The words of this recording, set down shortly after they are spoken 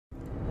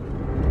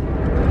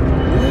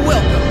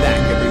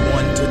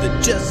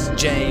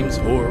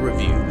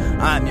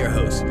your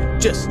host,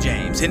 Just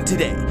James, and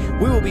today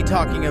we will be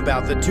talking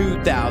about the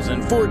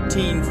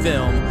 2014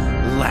 film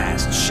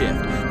Last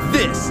Shift.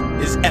 This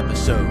is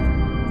episode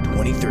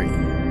 23.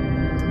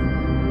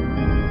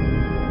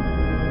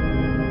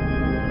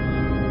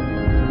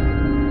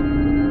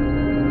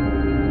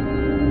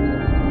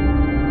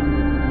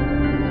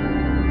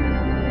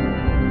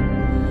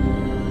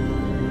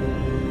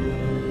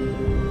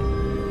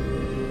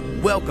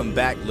 Welcome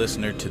back,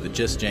 listener, to the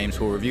Just James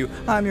Horror Review.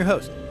 I'm your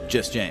host,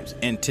 Just James,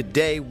 and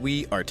today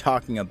we are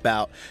talking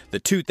about the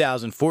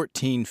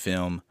 2014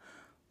 film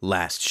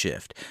Last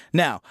Shift.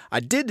 Now, I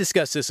did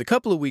discuss this a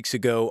couple of weeks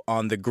ago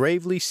on the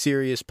Gravely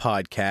Serious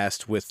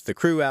podcast with the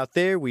crew out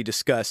there. We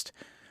discussed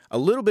a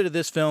little bit of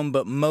this film,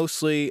 but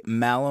mostly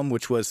Malum,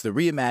 which was the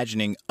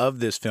reimagining of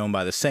this film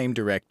by the same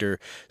director.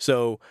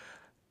 So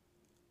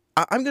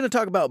I'm going to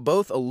talk about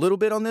both a little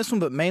bit on this one,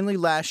 but mainly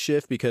Last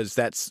Shift because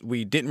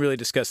we didn't really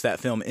discuss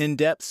that film in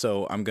depth.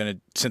 So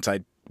since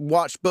I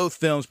watched both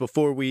films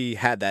before we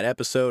had that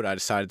episode, I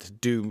decided to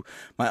do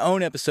my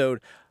own episode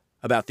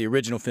about the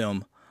original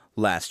film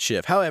Last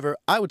Shift. However,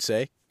 I would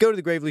say go to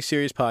the Gravely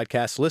Serious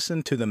podcast,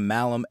 listen to the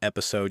Malum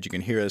episode. You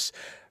can hear us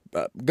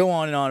go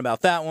on and on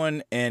about that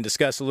one and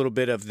discuss a little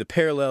bit of the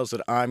parallels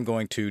that I'm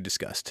going to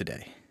discuss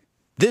today.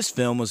 This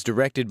film was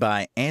directed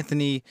by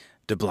Anthony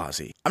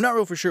DiBlasi. I'm not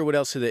real for sure what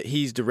else that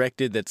he's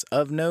directed that's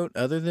of note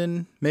other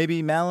than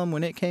maybe Malum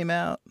when it came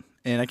out.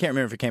 And I can't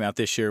remember if it came out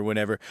this year or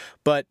whenever.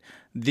 But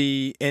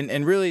really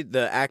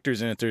the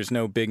actors in it, there's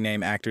no big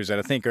name actors that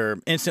I think are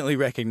instantly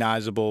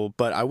recognizable.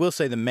 But I will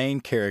say the main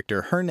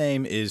character, her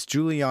name is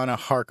Juliana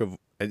Harkov.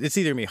 It's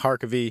either me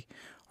Harkovy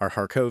or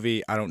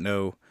Harkovy. I don't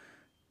know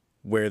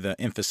where the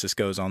emphasis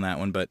goes on that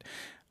one. But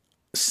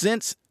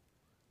since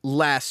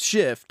Last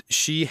Shift,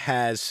 she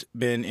has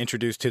been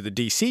introduced to the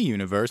DC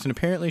universe, and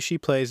apparently she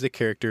plays the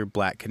character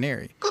Black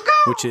Canary,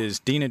 which is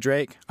Dina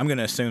Drake. I'm going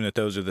to assume that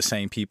those are the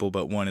same people,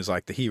 but one is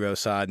like the hero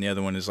side, and the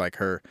other one is like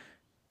her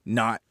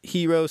not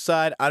hero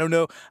side. I don't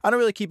know. I don't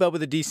really keep up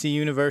with the DC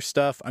universe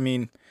stuff. I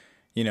mean,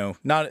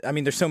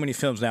 there's so many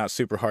films now, it's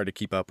super hard to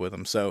keep up with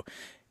them. So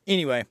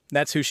anyway,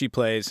 that's who she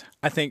plays.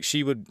 I think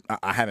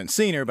I haven't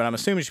seen her, but I'm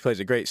assuming she plays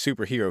a great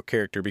superhero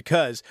character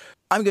because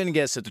I'm going to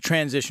guess that the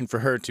transition for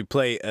her to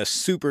play a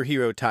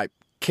superhero type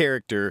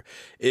character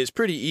is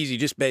pretty easy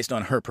just based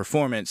on her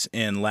performance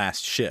in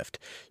Last Shift.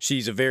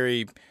 She's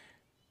she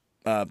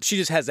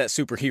just has that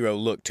superhero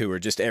look to her,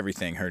 just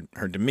everything,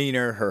 her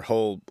demeanor, her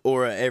whole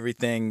aura,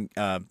 everything,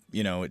 I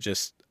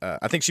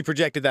think she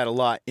projected that a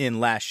lot in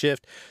Last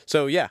Shift.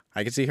 So yeah,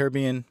 I could see her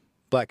being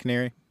Black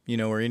Canary,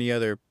 or any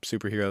other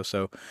superhero.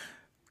 So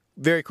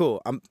very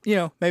cool.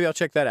 Maybe I'll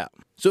check that out.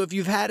 So if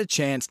you've had a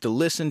chance to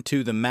listen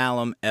to the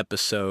Malum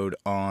episode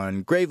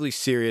on Gravely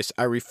Serious,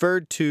 I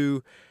referred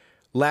to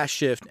Last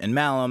Shift and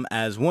Malum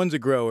as one's a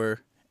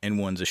grower and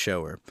one's a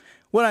shower.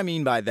 What I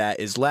mean by that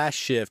is Last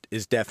Shift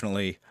is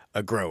definitely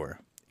a grower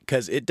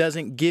because it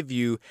doesn't give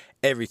you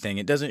everything.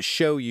 It doesn't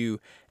show you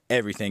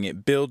everything.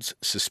 It builds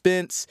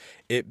suspense.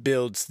 It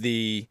builds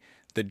the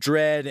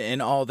dread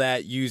and all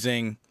that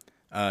using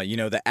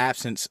the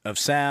absence of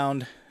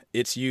sound,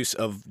 its use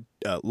of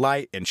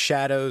light and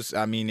shadows.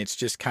 I mean, it's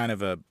just kind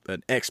of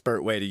an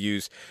expert way to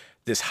use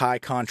this high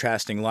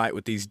contrasting light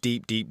with these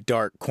deep, deep,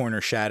 dark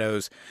corner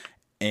shadows.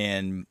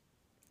 And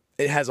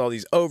it has all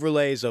these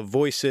overlays of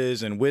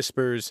voices and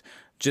whispers,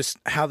 just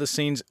how the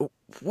scenes.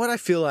 What I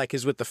feel like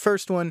is with the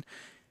first one,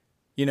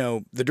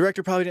 the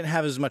director probably didn't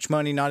have as much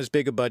money, not as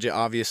big a budget,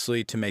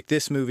 obviously, to make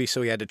this movie.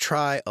 So he had to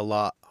try a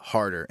lot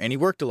harder. And he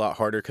worked a lot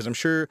harder because I'm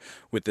sure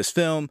with this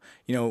film,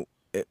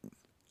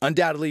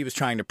 undoubtedly he was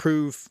trying to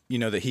prove,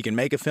 that he can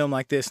make a film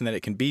like this and that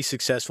it can be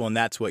successful. And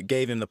that's what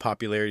gave him the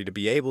popularity to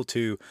be able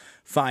to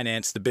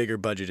finance the bigger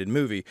budgeted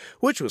movie,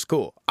 which was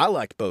cool. I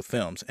liked both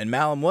films. And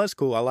Malum was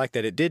cool. I liked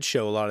that it did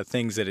show a lot of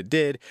things that it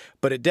did.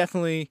 But it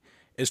definitely,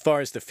 as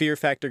far as the fear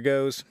factor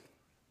goes,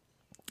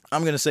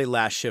 I'm going to say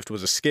Last Shift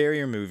was a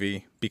scarier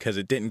movie because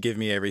it didn't give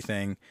me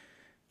everything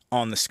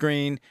on the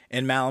screen.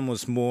 And Malum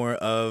was more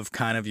of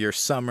kind of your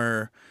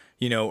summer,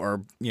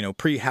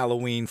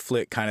 pre-Halloween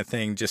flick kind of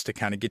thing, just to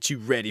kind of get you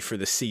ready for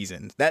the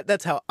season.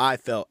 That's how I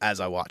felt as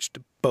I watched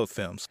both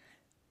films.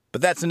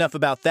 But that's enough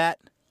about that.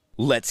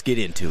 Let's get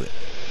into it.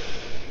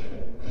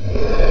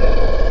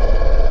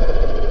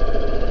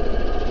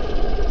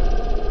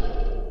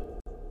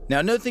 Now,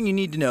 another thing you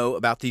need to know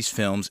about these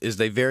films is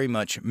they very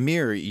much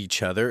mirror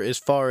each other as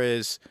far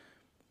as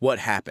what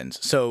happens.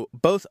 So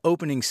both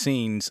opening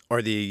scenes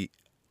are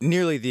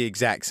nearly the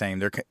exact same.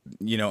 They're,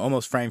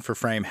 almost frame for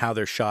frame, how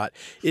they're shot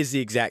is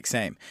the exact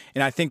same.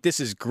 And I think this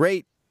is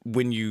great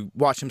when you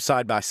watch them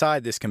side by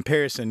side, this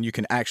comparison, you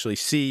can actually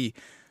see,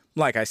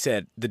 like I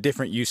said, the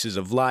different uses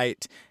of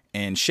light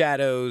and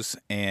shadows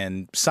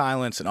and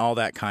silence and all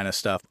that kind of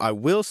stuff. I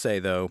will say,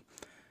 though,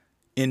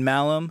 in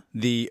Malum,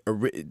 the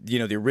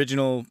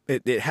original,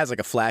 it has like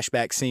a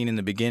flashback scene in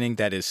the beginning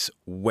that is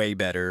way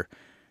better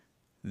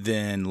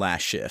than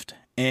Last Shift.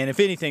 And if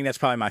anything, that's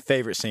probably my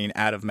favorite scene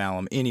out of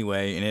Malum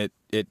anyway. And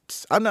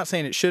it's I'm not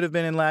saying it should have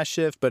been in Last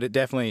Shift, but it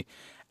definitely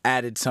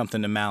added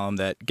something to Malum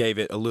that gave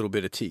it a little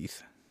bit of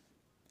teeth.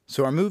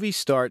 So our movie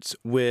starts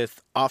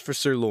with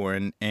Officer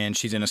Lauren, and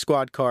she's in a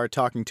squad car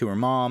talking to her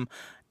mom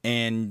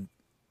and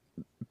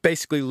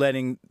basically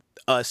letting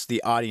us,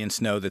 the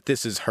audience, know that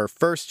this is her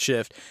first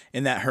shift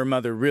and that her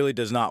mother really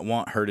does not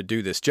want her to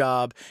do this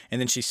job. And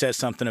then she says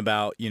something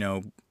about,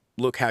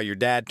 look how your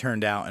dad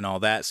turned out and all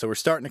that. So we're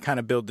starting to kind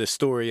of build this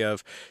story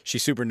of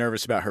she's super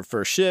nervous about her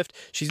first shift.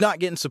 She's not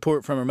getting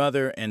support from her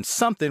mother, and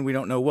something, we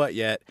don't know what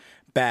yet,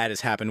 bad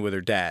has happened with her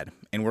dad.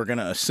 And we're going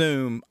to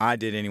assume, I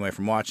did anyway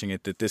from watching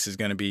it, that this is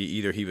going to be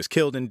either he was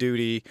killed in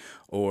duty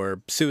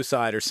or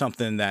suicide or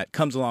something that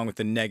comes along with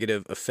the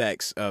negative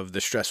effects of the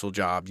stressful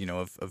job,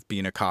 of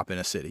being a cop in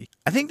a city.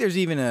 I think there's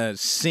even a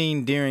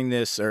scene during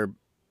this or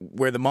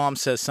where the mom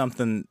says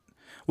something.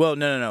 Well,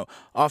 no.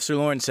 Officer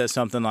Lauren says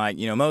something like,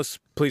 most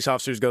police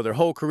officers go their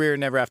whole career,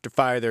 never have to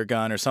fire their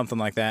gun or something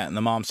like that. And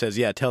the mom says,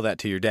 yeah, tell that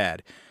to your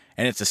dad.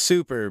 And it's a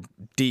super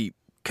deep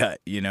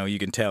cut, you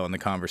can tell in the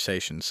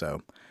conversation.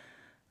 So,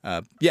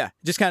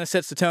 just kind of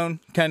sets the tone,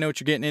 kind of know what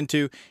you're getting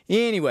into.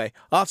 Anyway,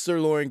 Officer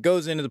Lauren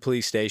goes into the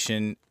police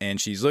station and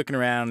she's looking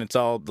around.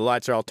 The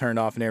lights are all turned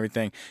off and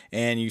everything.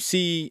 And you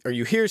see, or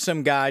you hear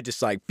some guy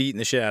just like beating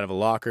the shit out of a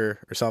locker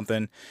or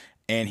something.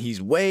 And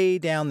he's way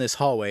down this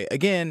hallway.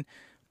 Again,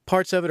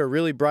 parts of it are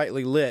really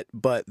brightly lit,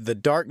 but the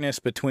darkness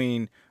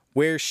between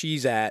where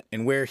she's at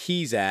and where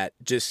he's at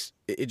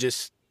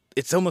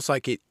it's almost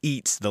like it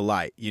eats the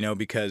light,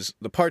 because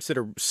the parts that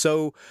are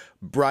so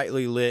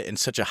brightly lit and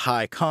such a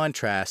high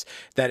contrast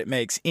that it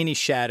makes any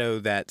shadow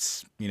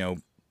that's,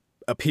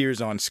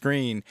 appears on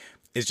screen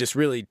is just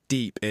really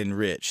deep and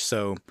rich.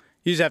 So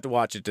you just have to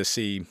watch it to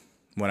see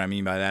what I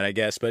mean by that, I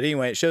guess. But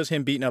anyway, it shows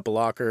him beating up a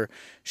locker.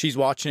 She's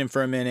watching him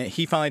for a minute.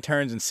 He finally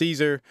turns and sees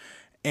her.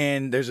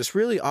 And there's this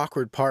really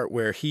awkward part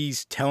where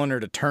he's telling her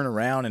to turn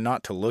around and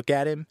not to look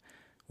at him,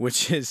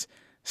 which is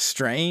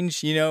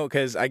strange,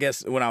 because I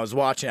guess when I was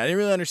watching, I didn't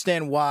really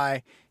understand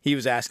why he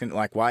was asking,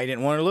 like, why he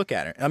didn't want her to look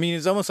at her. I mean,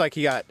 it's almost like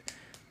he got,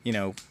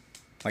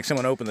 like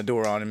someone opened the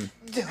door on him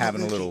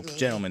having a little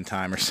gentleman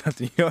time or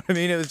something. You know what I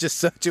mean? It was just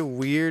such a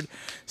weird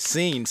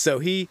scene. So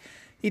he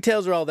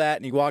tells her all that,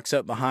 and he walks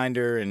up behind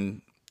her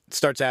and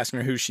starts asking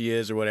her who she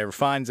is or whatever,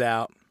 finds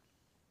out,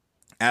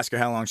 ask her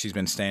how long she's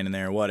been standing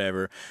there or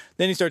whatever.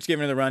 Then he starts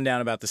giving her the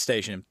rundown about the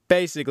station.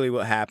 Basically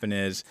what happened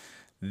is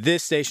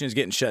this station is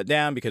getting shut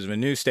down because of a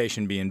new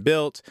station being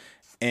built,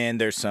 and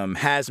there's some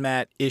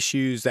hazmat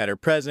issues that are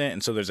present,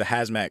 and so there's a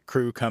hazmat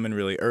crew coming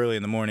really early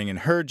in the morning, and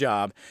her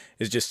job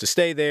is just to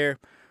stay there,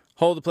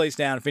 hold the place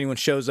down. If anyone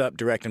shows up,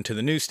 direct them to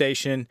the new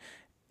station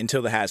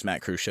until the hazmat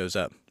crew shows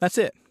up. That's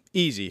it.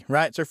 Easy,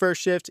 right? It's her first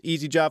shift.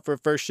 Easy job for a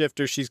first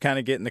shifter. She's kind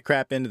of getting the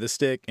crap into the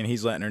stick, and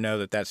he's letting her know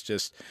that that's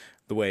just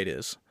the way it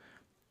is.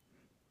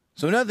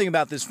 So another thing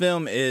about this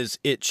film is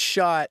it's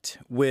shot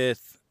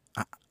with,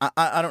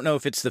 I don't know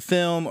if it's the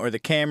film or the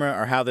camera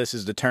or how this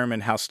is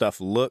determined how stuff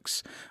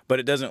looks, but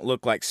it doesn't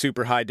look like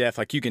super high def.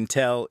 Like you can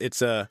tell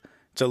it's a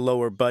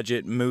lower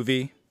budget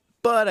movie,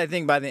 but I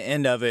think by the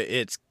end of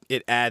it,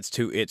 it adds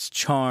to its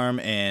charm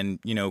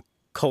and,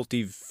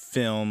 culty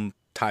film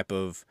type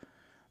of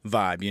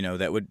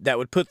vibe, that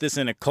would put this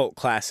in a cult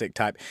classic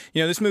type.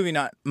 This movie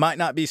might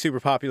not be super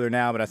popular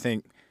now, but I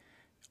think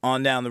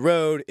on down the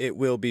road, it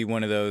will be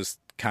one of those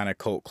kind of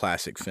cult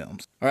classic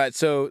films. All right,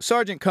 so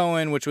Sergeant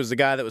Cohen, which was the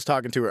guy that was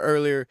talking to her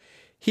earlier,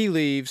 he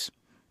leaves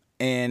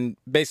and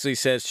basically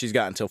says she's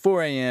got until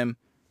 4 a.m.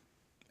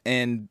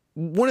 And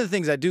one of the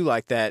things I do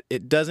like that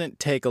it doesn't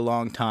take a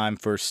long time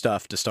for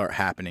stuff to start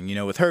happening.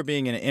 With her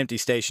being in an empty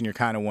station, you're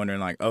kind of wondering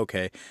like,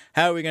 okay,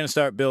 how are we going to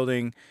start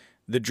building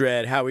the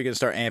dread? How are we going to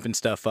start amping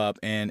stuff up?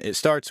 And it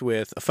starts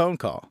with a phone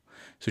call.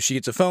 So she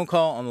gets a phone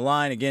call on the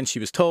line. Again, she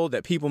was told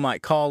that people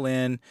might call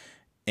in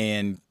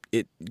and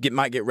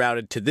might get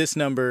routed to this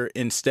number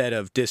instead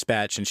of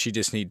dispatch, and she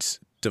just needs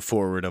to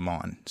forward them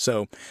on.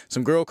 So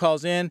some girl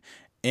calls in,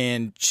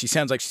 and she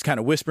sounds like she's kind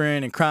of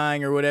whispering and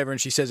crying or whatever, and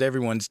she says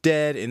everyone's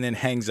dead and then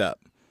hangs up.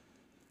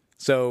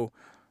 So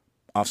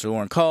Officer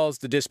Lauren calls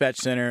the dispatch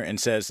center and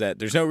says that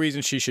there's no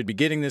reason she should be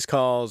getting these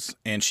calls,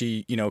 and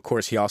she, of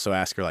course, he also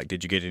asked her, like,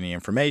 did you get any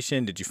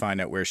information? Did you find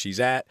out where she's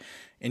at?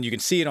 And you can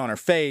see it on her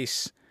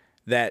face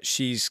that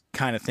she's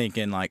kind of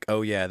thinking like,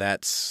 oh yeah,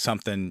 that's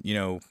something,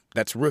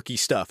 that's rookie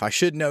stuff. I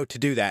should know to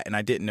do that, and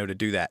I didn't know to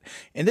do that.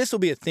 And this will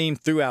be a theme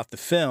throughout the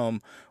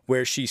film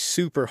where she's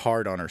super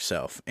hard on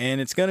herself.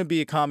 And it's going to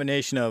be a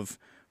combination of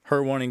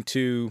her wanting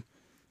to,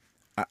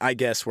 I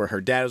guess, where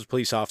her dad was a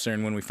police officer,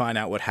 and when we find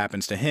out what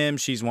happens to him,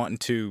 she's wanting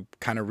to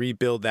kind of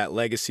rebuild that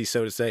legacy,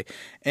 so to say.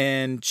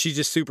 And she's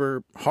just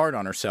super hard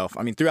on herself.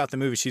 I mean, throughout the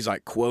movie, she's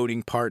like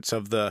quoting parts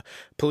of the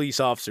police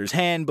officer's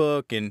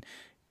handbook and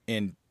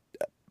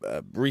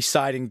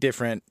reciting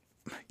different,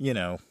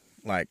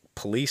 like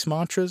police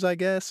mantras, I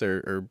guess,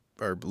 or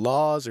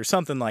laws or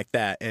something like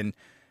that. And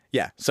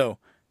yeah, so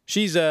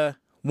she's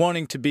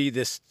wanting to be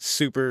this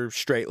super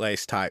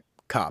straight-laced type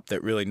cop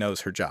that really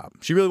knows her job.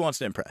 She really wants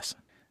to impress.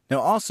 Now,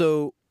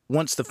 also,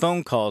 once the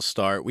phone calls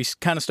start, we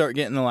kind of start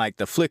getting like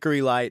the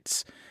flickery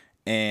lights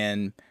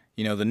and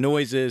the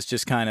noises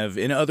just kind of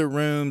in other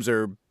rooms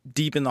or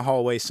deep in the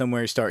hallway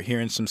somewhere. You start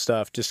hearing some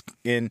stuff just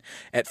in.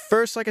 At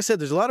first, like I said,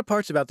 there's a lot of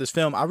parts about this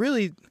film.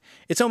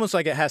 It's almost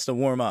like it has to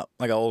warm up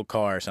like an old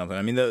car or something.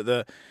 I mean,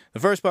 the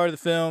first part of the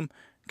film,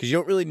 because you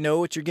don't really know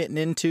what you're getting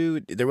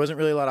into. There wasn't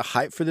really a lot of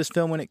hype for this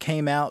film when it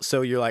came out,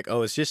 so you're like,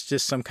 oh, it's just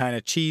some kind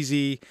of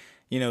cheesy,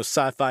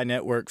 sci-fi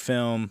network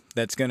film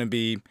that's going to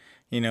be,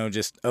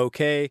 just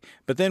okay.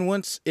 But then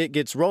once it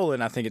gets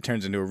rolling, I think it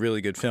turns into a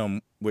really good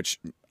film, which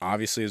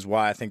obviously is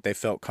why I think they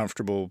felt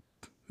comfortable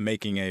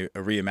making a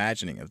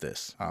reimagining of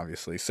this,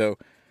 obviously. So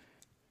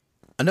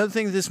another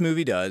thing that this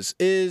movie does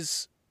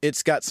is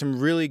it's got some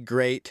really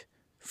great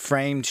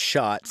framed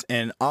shots,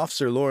 and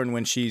Officer Lauren,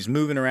 when she's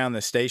moving around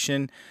the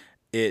station,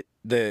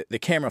 the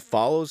camera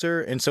follows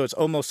her, and so it's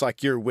almost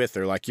like you're with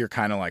her, like you're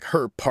kind of like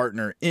her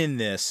partner in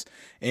this,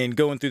 and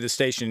going through the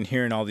station and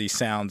hearing all these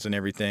sounds and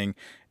everything,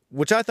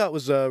 which I thought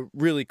was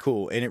really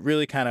cool, and it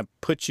really kind of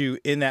puts you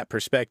in that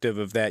perspective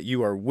of that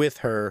you are with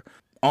her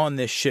on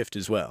this shift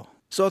as well.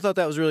 So I thought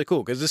that was really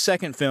cool, because the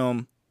second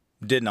film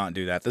did not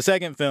do that. The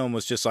second film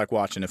was just like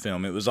watching a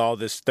film. It was all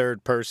this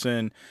third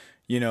person,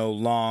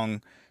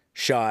 long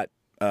shot,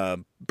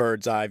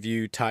 bird's eye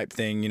view type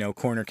thing,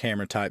 corner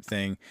camera type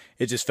thing.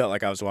 It just felt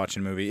like I was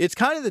watching a movie. It's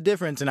kind of the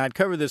difference, and I'd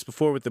covered this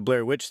before with the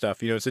Blair Witch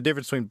stuff. It's the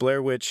difference between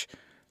Blair Witch,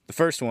 the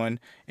first one,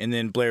 and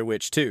then Blair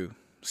Witch 2.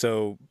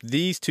 So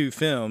these two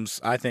films,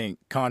 I think,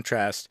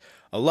 contrast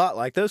a lot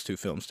like those two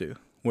films do,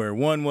 where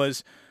one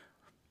was,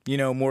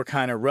 more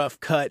kind of rough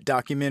cut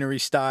documentary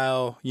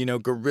style,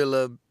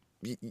 guerrilla,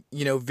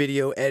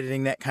 video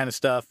editing, that kind of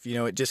stuff.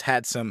 It just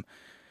had some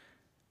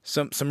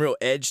real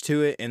edge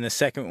to it, and the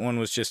second one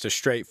was just a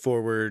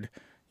straightforward,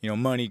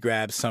 money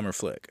grab summer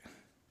flick.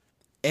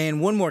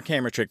 And one more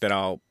camera trick that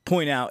I'll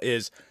point out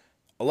is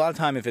a lot of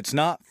time if it's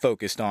not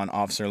focused on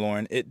Officer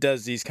Lauren, it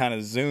does these kind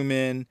of zoom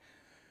in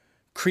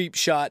creep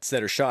shots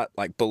that are shot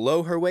like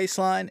below her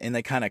waistline, and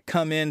they kind of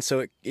come in,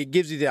 so it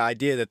gives you the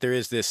idea that there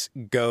is this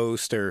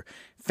ghost or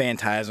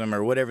phantasm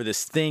or whatever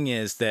this thing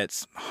is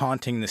that's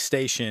haunting the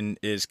station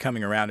is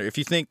coming around her. If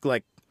you think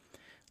like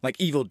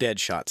Evil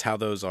Dead shots, how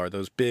those are,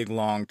 those big,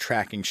 long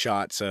tracking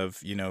shots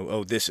of,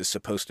 oh, this is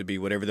supposed to be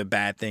whatever the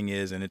bad thing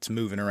is, and it's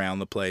moving around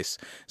the place.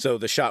 So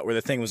the shot where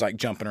the thing was like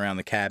jumping around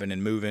the cabin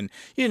and moving,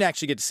 you didn't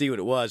actually get to see what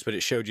it was, but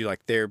it showed you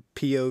like their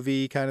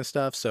POV kind of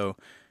stuff. So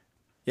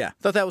yeah,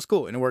 thought that was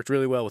cool, and it worked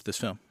really well with this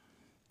film.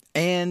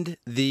 And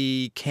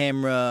the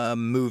camera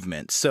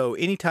movement. So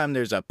anytime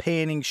there's a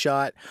panning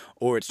shot,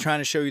 or it's trying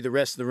to show you the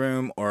rest of the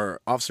room, or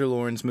Officer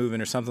Lauren's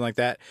moving or something like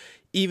that,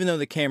 even though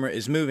the camera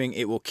is moving,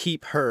 it will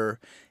keep her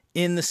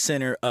in the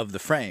center of the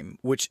frame,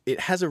 which it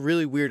has a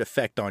really weird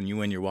effect on you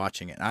when you're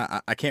watching it.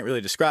 I can't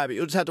really describe it.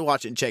 You'll just have to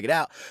watch it and check it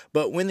out.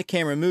 But when the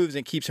camera moves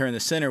and keeps her in the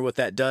center, what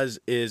that does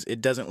is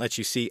it doesn't let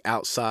you see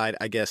outside,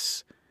 I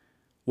guess,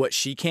 what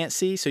she can't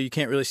see. So you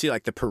can't really see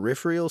like the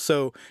peripheral.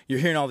 So you're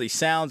hearing all these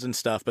sounds and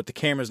stuff, but the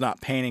camera's not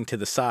panning to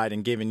the side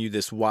and giving you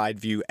this wide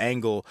view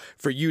angle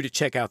for you to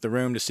check out the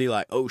room to see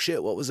like, oh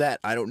shit, what was that?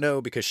 I don't know,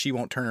 because she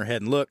won't turn her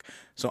head and look.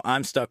 So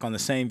I'm stuck on the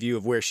same view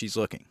of where she's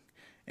looking.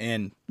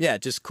 And yeah,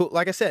 just cool.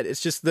 Like I said, it's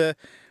just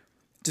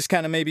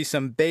kind of maybe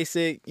some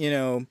basic,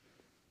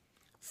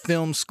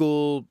 film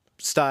school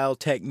style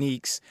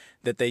techniques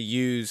that they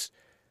use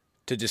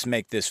to just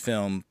make this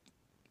film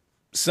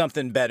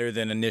something better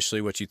than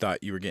initially what you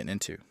thought you were getting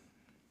into.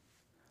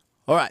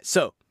 All right,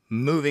 so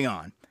moving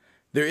on.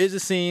 There is a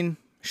scene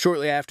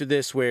shortly after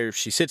this where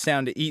she sits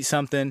down to eat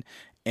something,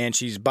 and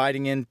she's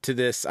biting into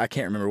this, I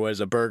can't remember what it is,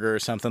 a burger or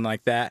something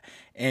like that,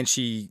 and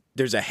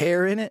there's a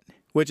hair in it,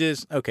 which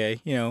is, okay,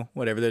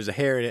 whatever, there's a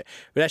hair in it,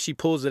 but as she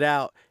pulls it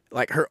out,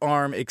 like her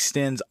arm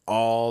extends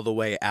all the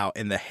way out,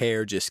 and the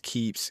hair just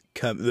keeps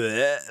coming,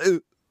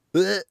 the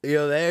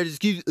hair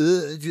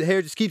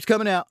just keeps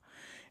coming out.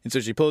 And so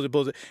she pulls it,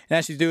 and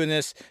as she's doing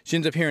this, she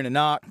ends up hearing a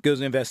knock, goes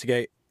to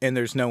investigate, and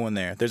there's no one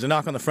there. There's a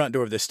knock on the front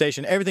door of this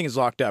station. Everything is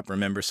locked up,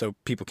 remember, so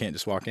people can't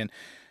just walk in.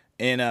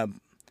 And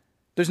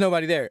there's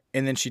nobody there.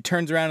 And then she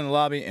turns around in the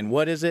lobby, and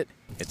what is it?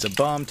 It's a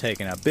bum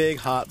taking a big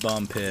hot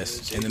bum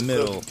piss in the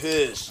middle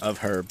of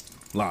her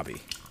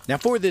lobby. Now,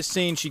 for this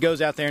scene, she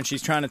goes out there, and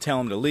she's trying to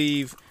tell him to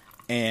leave.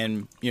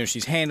 And,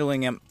 she's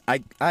handling him.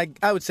 I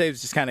would say it's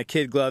just kind of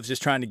kid gloves,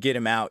 just trying to get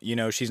him out.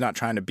 She's not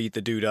trying to beat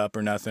the dude up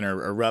or nothing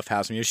or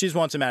roughhouse him. She just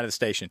wants him out of the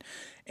station.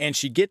 And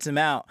she gets him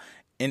out.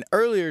 And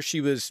earlier she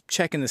was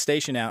checking the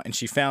station out, and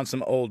she found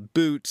some old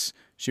boots.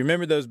 She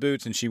remembered those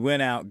boots, and she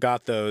went out,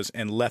 got those,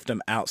 and left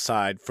them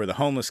outside for the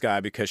homeless guy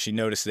because she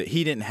noticed that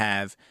he didn't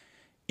have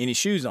any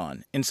shoes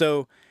on. And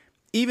so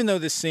even though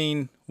this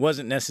scene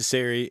wasn't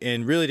necessary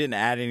and really didn't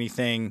add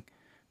anything,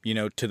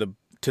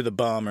 to the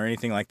bum or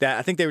anything like that,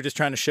 I think they were just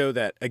trying to show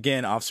that,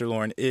 again, Officer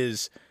Lauren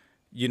is,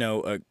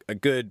 a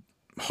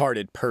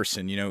good-hearted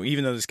person.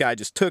 Even though this guy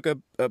just took a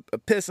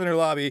piss in her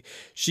lobby,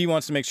 she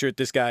wants to make sure that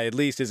this guy at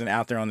least isn't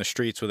out there on the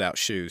streets without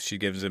shoes. She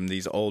gives him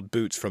these old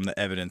boots from the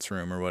evidence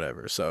room or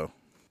whatever. So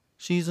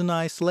she's a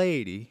nice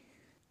lady.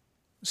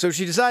 So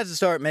she decides to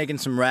start making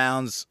some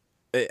rounds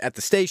at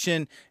the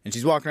station, and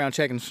she's walking around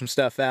checking some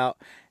stuff out.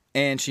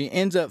 and she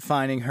ends up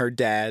finding her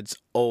dad's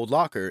old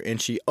locker,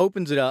 and she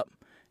opens it up,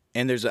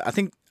 and there's I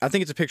think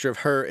it's a picture of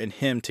her and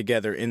him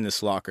together in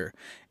this locker.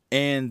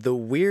 And the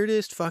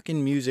weirdest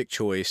fucking music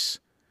choice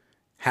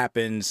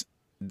happens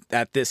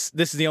at this.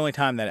 This is the only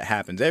time that it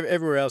happens.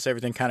 Everywhere else,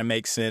 everything kind of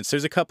makes sense.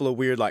 There's a couple of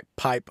weird, like,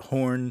 pipe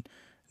horn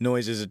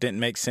noises that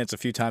didn't make sense a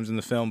few times in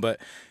the film, but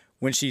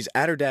when she's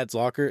at her dad's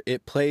locker,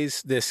 it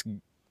plays this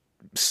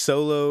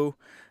solo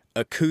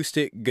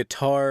acoustic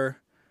guitar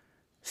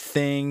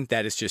thing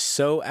that is just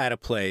so out of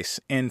place,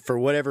 and for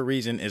whatever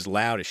reason is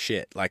loud as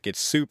shit. Like, it's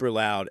super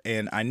loud,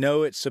 and I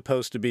know it's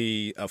supposed to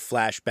be a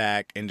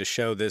flashback and to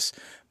show this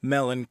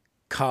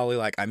melancholy,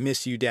 like, I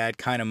miss you, Dad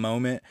kind of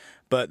moment,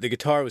 but the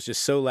guitar was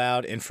just so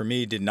loud, and for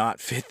me did not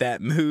fit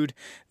that mood,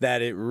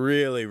 that it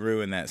really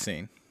ruined that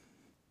scene.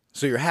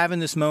 So you're having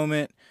this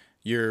moment,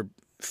 you're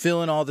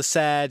feeling all the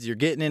sads, you're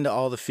getting into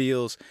all the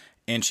feels,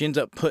 and she ends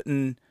up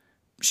putting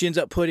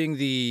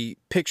the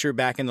picture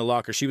back in the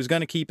locker. She was going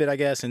to keep it, I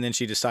guess, and then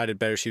she decided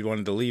better she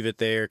wanted to leave it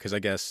there because I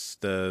guess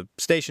the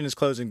station is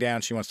closing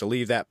down. She wants to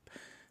leave that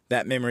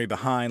memory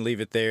behind,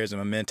 leave it there as a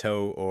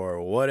memento or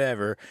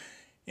whatever.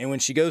 And when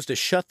she goes to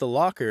shut the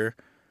locker,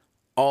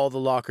 all the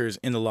lockers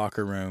in the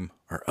locker room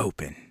are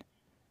open.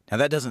 Now,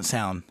 that doesn't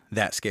sound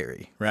that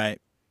scary, right?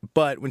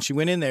 But when she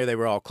went in there, they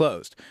were all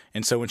closed.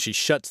 And so when she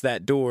shuts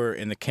that door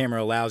and the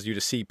camera allows you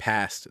to see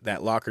past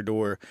that locker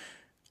door,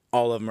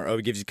 all of them are open.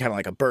 It gives you kind of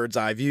like a bird's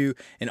eye view,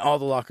 and all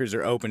the lockers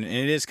are open, and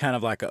it is kind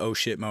of like a oh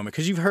shit moment,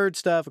 because you've heard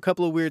stuff, a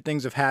couple of weird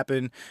things have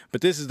happened,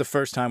 but this is the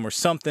first time where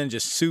something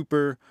just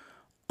super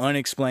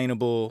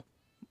unexplainable,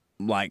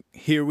 like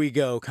here we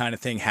go kind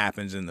of thing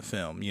happens in the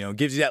film. You know,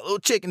 gives you that little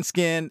chicken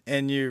skin,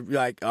 and you're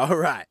like, all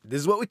right, this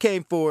is what we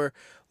came for,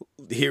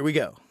 here we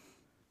go.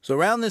 So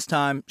around this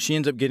time, she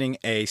ends up getting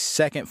a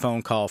second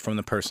phone call from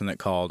the person that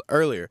called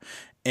earlier,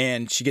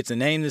 and she gets a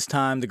name this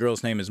time. The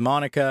girl's name is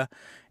Monica,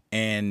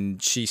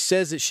 and she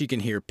says that she can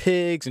hear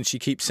pigs, and she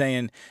keeps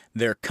saying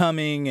they're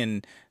coming,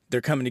 and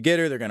they're coming to get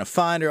her, they're going to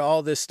find her,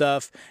 all this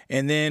stuff.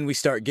 And then we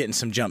start getting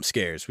some jump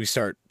scares. We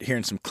start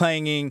hearing some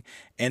clanging,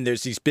 and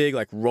there's these big,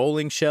 like,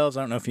 rolling shelves.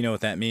 I don't know if you know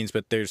what that means,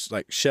 but there's,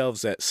 like,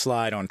 shelves that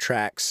slide on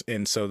tracks.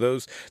 And so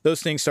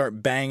those things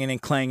start banging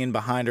and clanging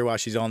behind her while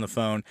she's on the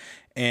phone.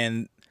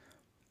 And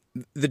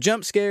the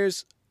jump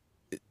scares,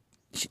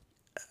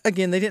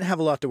 again, they didn't have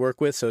a lot to work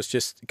with, so it's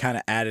just kind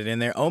of added in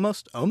there.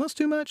 Almost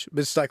too much,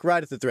 but it's like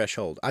right at the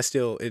threshold.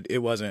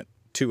 It wasn't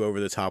too over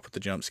the top with the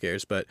jump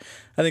scares, but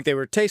I think they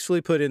were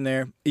tastefully put in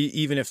there,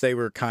 even if they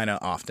were kind of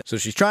often. So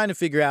she's trying to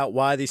figure out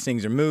why these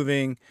things are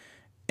moving,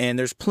 and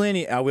there's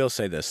plenty, I will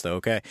say this though,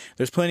 okay?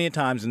 There's plenty of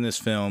times in this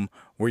film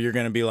where you're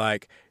going to be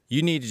like,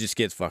 you need to just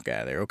get the fuck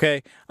out of there,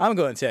 okay? I'm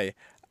going to tell you,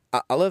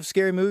 I love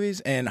scary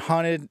movies, and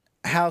haunted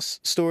house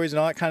stories and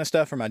all that kind of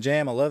stuff are my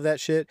jam. I love that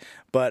shit,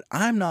 but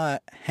I'm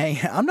not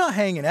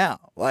hanging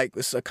out. Like,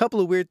 it's a couple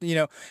of weird,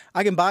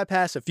 I can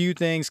bypass a few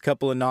things, a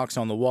couple of knocks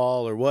on the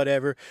wall or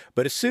whatever,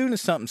 but as soon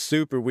as something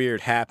super weird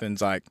happens,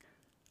 like,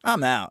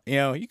 I'm out.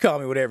 You call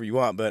me whatever you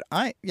want, but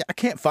I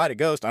can't fight a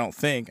ghost, I don't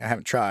think. I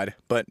haven't tried,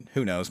 but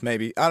who knows,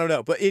 maybe. I don't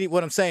know, but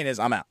what I'm saying is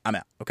I'm out,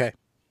 okay?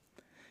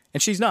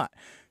 And she's not.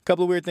 A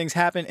couple of weird things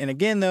happen, and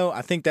again, though,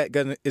 I think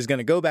that is going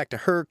to go back to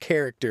her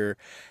character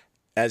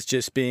as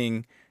just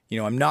being,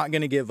 I'm not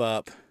going to give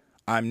up.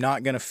 I'm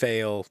not going to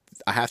fail.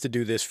 I have to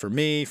do this for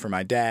me, for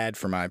my dad,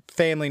 for my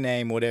family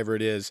name, whatever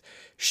it is.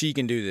 She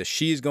can do this.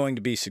 She's going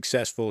to be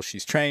successful.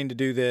 She's trained to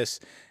do this.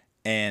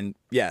 And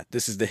yeah,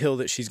 this is the hill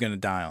that she's going to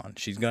die on.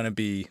 She's going to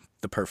be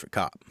the perfect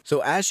cop.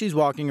 So as she's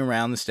walking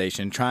around the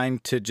station, trying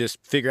to just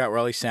figure out where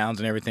all these sounds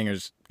and everything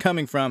is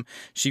coming from,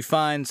 she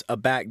finds a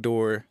back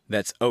door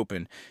that's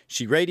open.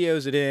 She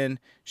radios it in.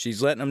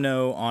 She's letting them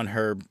know on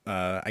her,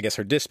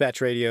 her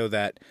dispatch radio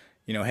that,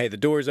 hey, the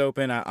door's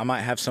open. I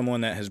might have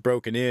someone that has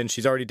broken in.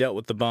 She's already dealt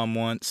with the bum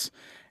once.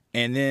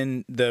 And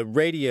then the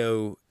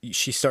radio,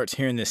 she starts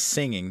hearing this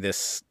singing,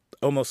 this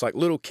almost like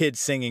little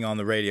kids singing on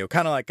the radio.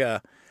 Kind of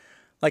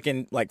like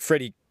in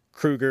Freddy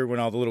Krueger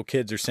when all the little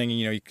kids are singing,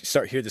 you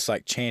start hear this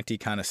like chanty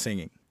kind of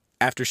singing.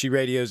 After she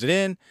radios it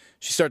in,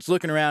 she starts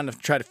looking around to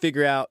try to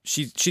figure out,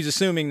 she's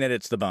assuming that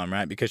it's the bum,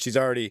 right? Because she's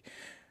already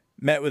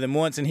met with him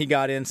once and he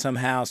got in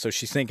somehow, so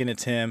she's thinking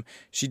it's him.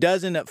 She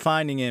does end up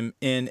finding him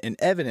in an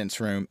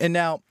evidence room. And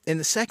now, in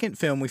the second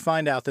film, we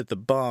find out that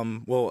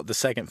the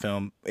second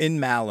film, in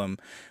Malum,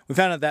 we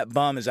found out that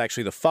bum is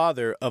actually the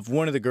father of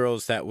one of the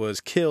girls that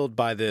was killed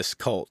by this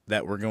cult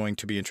that we're going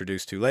to be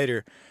introduced to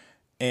later.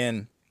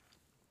 And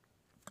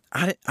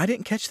I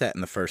didn't catch that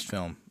in the first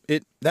film.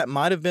 That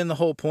might have been the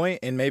whole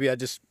point, and maybe I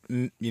just,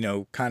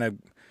 kind of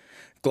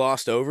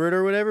glossed over it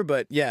or whatever,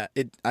 but yeah,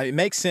 it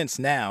makes sense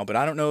now, but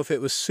I don't know if it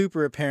was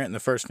super apparent in the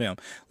first film.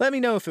 Let me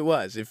know if it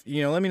was. Let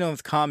me know in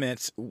the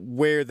comments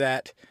where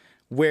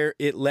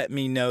it let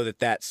me know that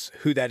that's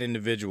who that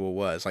individual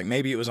was. Like,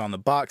 maybe it was on the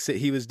box that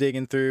he was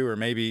digging through, or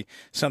maybe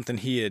something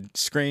he had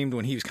screamed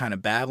when he was kind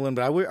of babbling,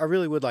 but I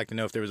really would like to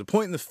know if there was a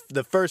point in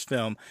the first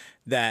film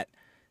that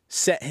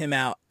set him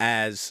out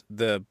as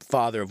the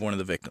father of one of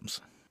the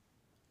victims.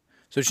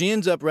 So she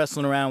ends up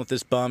wrestling around with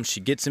this bum.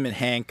 She gets him in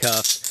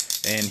handcuffs.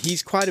 and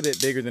he's quite a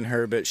bit bigger than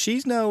her, but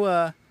she's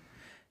no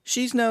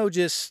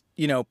just,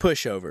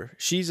 pushover.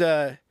 She's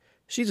a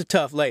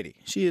tough lady.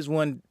 She is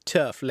one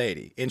tough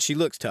lady, and she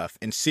looks tough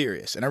and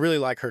serious. And I really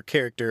like her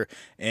character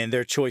and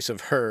their choice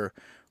of her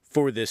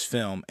for this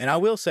film. And I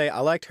will say I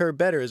liked her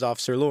better as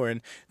Officer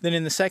Lauren than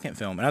in the second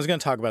film. And I was going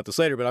to talk about this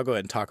later, but I'll go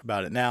ahead and talk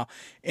about it now.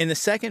 In the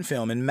second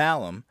film, in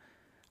Malum,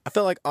 I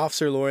felt like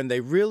Officer Lauren, they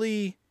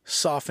really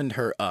softened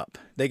her up.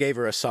 They gave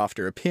her a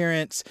softer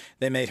appearance.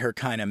 They made her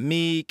kind of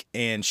meek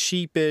and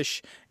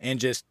sheepish and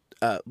just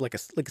like a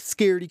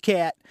scaredy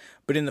cat.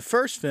 But in the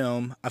first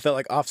film, I felt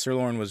like Officer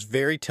Lauren was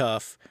very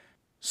tough,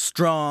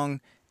 strong,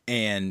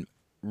 and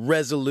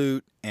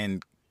resolute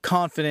and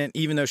confident,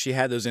 even though she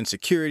had those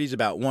insecurities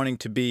about wanting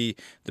to be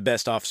the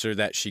best officer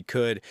that she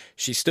could.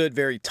 She stood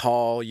very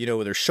tall,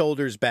 with her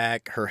shoulders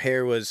back. Her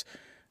hair was,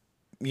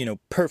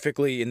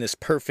 perfectly in this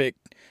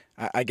perfect,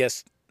 I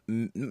guess,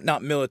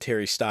 not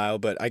military style,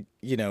 but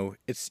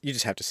it's, you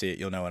just have to see it.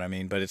 You'll know what I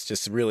mean. But it's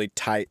just a really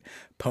tight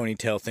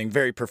ponytail thing,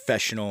 very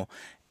professional,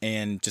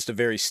 and just a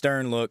very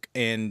stern look.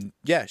 And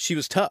yeah, she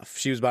was tough.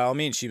 She was, by all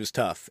means, she was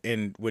tough,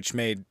 and which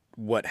made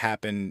what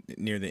happened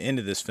near the end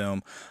of this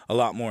film a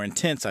lot more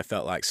intense, I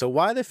felt like. So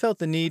why they felt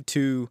the need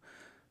to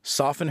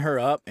soften her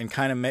up and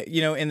kind of make,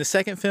 in the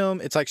second film,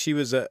 it's like she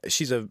was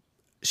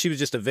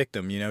just a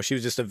victim, she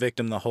was just a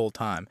victim the whole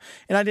time.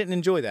 And I didn't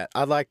enjoy that.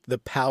 I liked the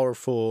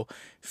powerful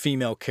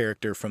female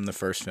character from the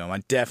first film. I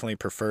definitely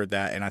preferred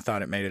that, and I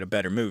thought it made it a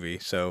better movie.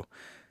 So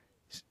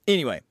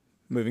anyway,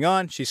 moving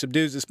on, she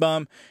subdues this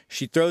bum.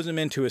 She throws him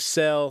into a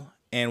cell,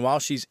 and while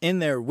she's in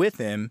there with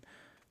him,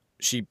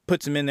 she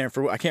puts him in there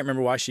I can't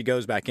remember why she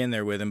goes back in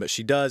there with him, but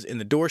she does,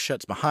 and the door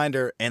shuts behind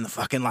her, and the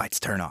fucking lights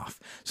turn off.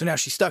 So now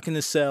she's stuck in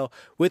this cell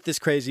with this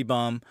crazy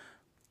bum,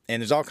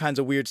 and there's all kinds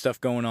of weird stuff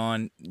going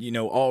on,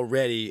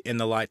 already, and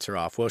the lights are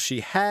off. Well,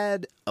 she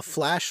had a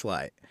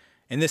flashlight,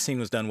 and this scene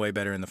was done way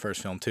better in the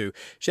first film, too.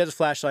 She has a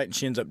flashlight, and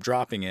she ends up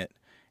dropping it,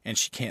 and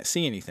she can't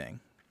see anything.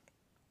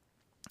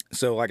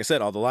 So, like I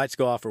said, all the lights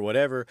go off or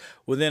whatever.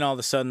 Well, then all of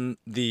a sudden,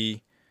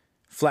 the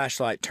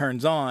flashlight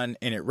turns on,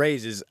 and it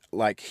raises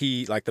like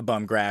the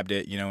bum grabbed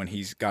it, and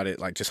he's got it,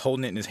 like, just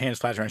holding it in his hands,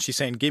 flashlight. And she's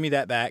saying, give me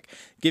that back,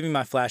 give me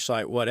my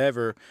flashlight,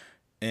 whatever.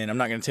 And I'm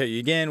not going to tell you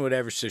again,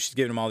 whatever. So she's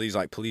giving him all these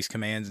like police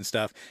commands and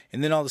stuff.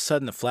 And then all of a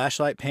sudden the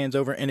flashlight pans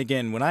over. And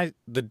again, when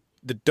the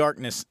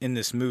darkness in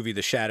this movie,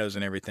 the shadows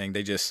and everything,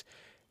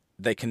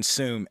 they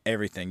consume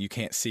everything. You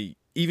can't see,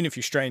 even if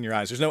you strain your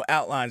eyes, there's no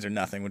outlines or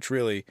nothing, which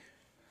really,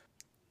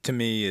 to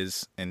me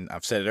is, and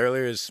I've said it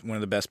earlier, is one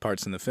of the best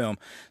parts in the film.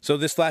 So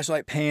this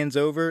flashlight pans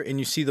over and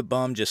you see the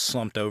bum just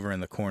slumped over in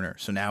the corner.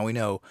 So now we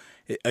know,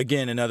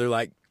 again, another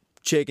like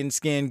chicken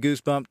skin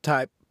goosebump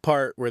type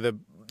part where the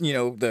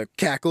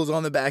cackles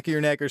on the back of your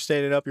neck are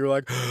standing up. You're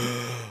like,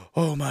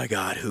 oh my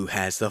God, who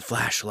has the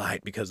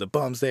flashlight? Because the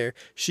bum's there,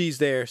 she's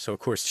there. So of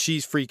course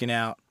she's freaking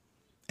out.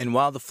 And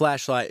while the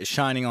flashlight is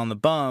shining on the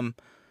bum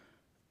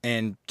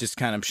and just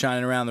kind of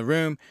shining around the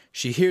room,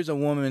 she hears a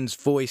woman's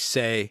voice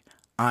say,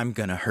 I'm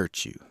gonna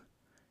hurt you.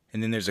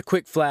 And then there's a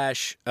quick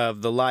flash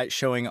of the light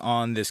showing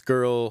on this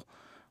girl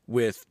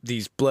with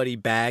these bloody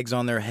bags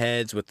on their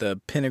heads with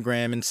the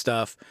pentagram and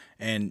stuff.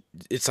 And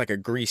it's like a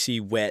greasy,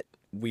 wet,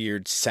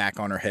 weird sack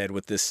on her head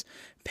with this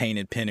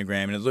painted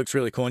pentagram, and it looks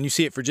really cool, and you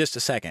see it for just a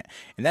second.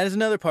 And that is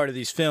another part of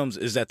these films,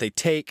 is that they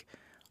take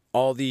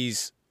all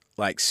these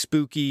like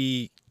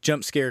spooky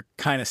jump scare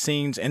kind of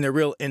scenes and they're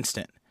real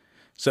instant.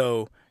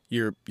 So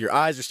your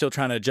eyes are still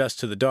trying to adjust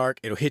to the dark.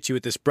 It'll hit you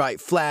with this bright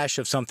flash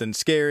of something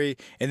scary,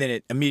 and then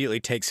it immediately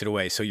takes it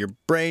away. So your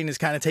brain is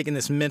kind of taking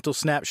this mental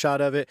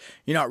snapshot of it.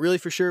 You're not really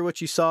for sure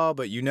what you saw,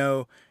 but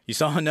you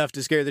saw enough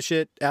to scare the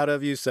shit out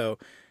of you. So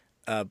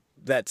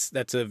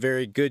that's a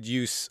very good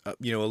use, a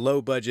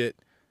low budget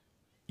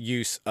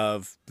use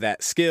of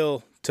that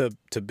skill to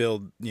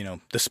build, the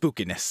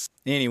spookiness.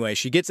 Anyway,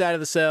 she gets out of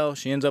the cell.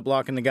 She ends up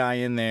locking the guy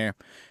in there.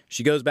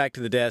 She goes back to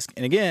the desk.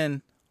 And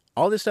again,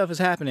 all this stuff is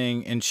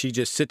happening, and she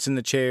just sits in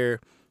the chair,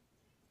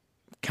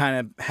 kind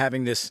of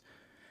having this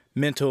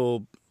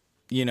mental,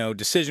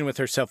 decision with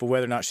herself of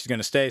whether or not she's going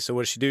to stay. So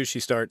what does she do? She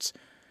starts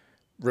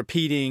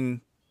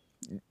repeating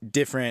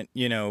different,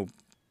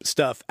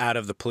 stuff out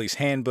of the police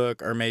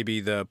handbook, or maybe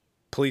the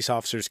police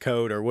officer's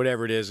code, or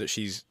whatever it is that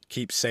she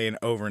keeps saying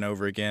over and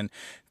over again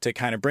to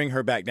kind of bring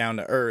her back down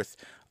to earth,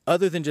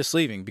 other than just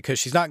leaving, because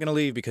she's not going to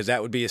leave, because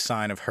that would be a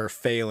sign of her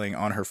failing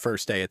on her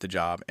first day at the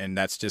job, and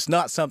that's just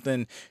not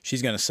something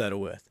she's going to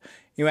settle with.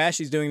 As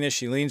she's doing this,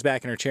 she leans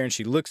back in her chair and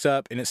she looks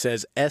up, and it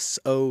says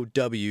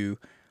SOW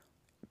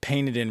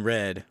painted in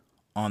red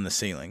on the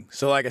ceiling.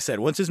 So like I said,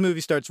 once this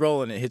movie starts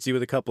rolling, it hits you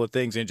with a couple of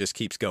things and it just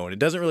keeps going. It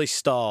doesn't really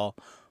stall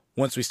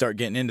once we start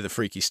getting into the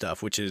freaky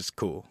stuff, which is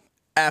cool.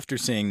 After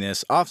seeing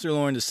this, Officer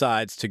Lauren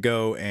decides to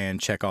go and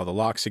check all the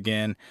locks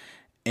again,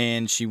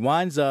 and she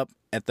winds up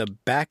at the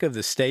back of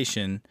the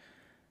station,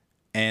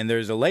 and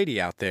there's a lady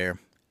out there.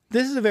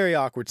 This is a very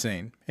awkward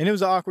scene, and it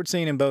was an awkward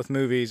scene in both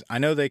movies. I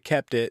know they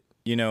kept it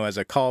as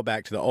a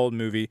callback to the old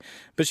movie.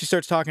 But she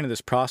starts talking to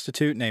this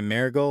prostitute named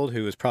Marigold,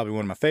 who was probably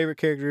one of my favorite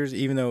characters,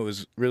 even though it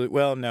was really,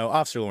 well, no,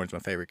 Officer Lauren's my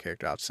favorite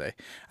character, I would say.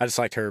 I just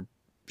liked her.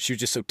 She was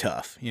just so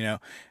tough,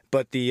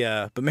 But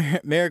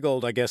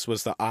Marigold, I guess,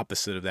 was the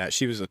opposite of that.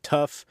 She was a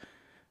tough,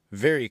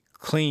 very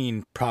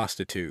clean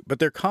prostitute. But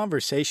their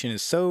conversation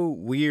is so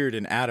weird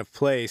and out of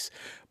place,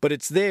 but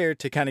it's there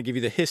to kind of give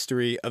you the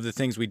history of the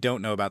things we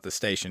don't know about the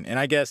station. And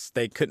I guess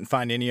they couldn't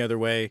find any other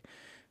way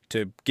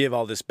to give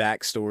all this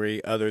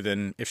backstory other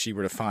than if she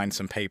were to find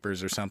some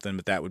papers or something,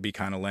 but that would be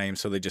kind of lame.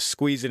 So they just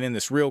squeeze it in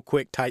this real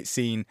quick, tight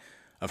scene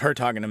of her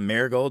talking to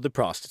Marigold, the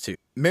prostitute.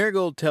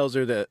 Marigold tells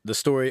her the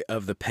story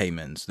of the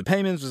Paymans. The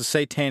Paymans was a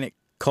satanic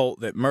cult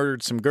that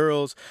murdered some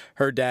girls.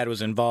 Her dad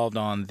was involved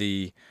on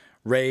the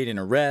raid and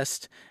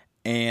arrest,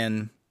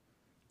 and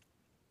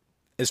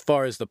as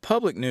far as the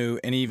public knew,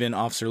 and even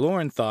Officer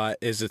Lauren thought,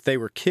 is that they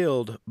were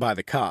killed by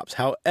the cops.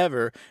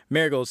 However,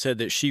 Marigold said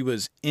that she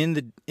was in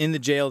the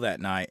jail that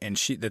night, and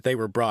that they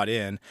were brought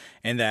in,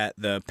 and that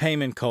the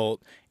Payman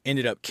cult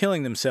ended up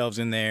killing themselves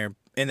in there,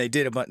 and they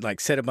did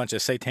said a bunch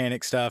of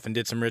satanic stuff and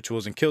did some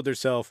rituals and killed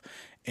themselves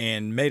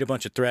and made a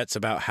bunch of threats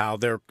about how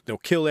they'll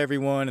kill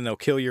everyone and they'll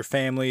kill your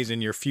families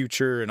and your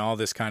future and all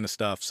this kind of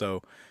stuff.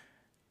 So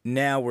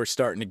now we're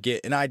starting to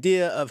get an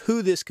idea of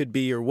who this could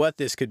be or what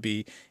this could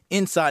be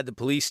inside the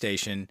police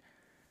station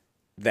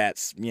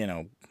that's,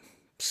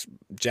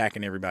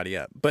 jacking everybody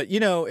up. But,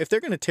 if they're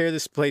going to tear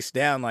this place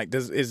down,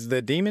 is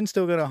the demon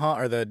still going to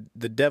haunt, or the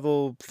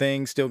devil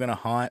thing still going to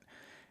haunt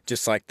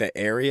just like the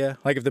area?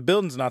 Like, if the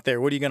building's not there,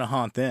 what are you going to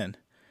haunt then?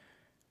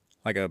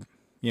 Like what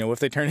if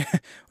they turn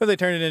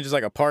it into just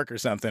like a park or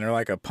something, or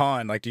like a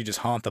pond? Like, do you just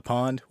haunt the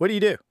pond? What do you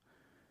do?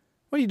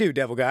 What do you do,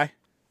 devil guy?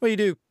 What do you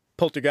do,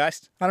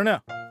 poltergeist? I don't know.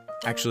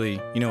 Actually,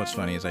 what's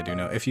funny is I do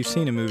know. If you've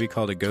seen a movie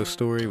called A Ghost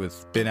Story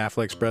with Ben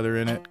Affleck's brother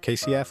in it,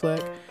 Casey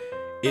Affleck,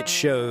 it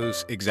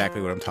shows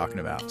exactly what I'm talking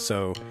about.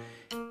 So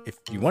if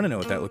you want to know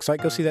what that looks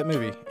like, go see that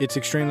movie. It's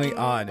extremely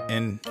odd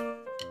and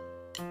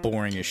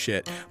boring as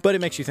shit, but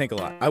it makes you think a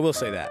lot. I will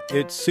say that.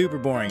 It's super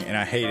boring, and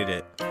I hated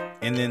it.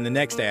 And then the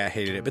next day I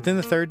hated it. But then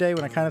the third day,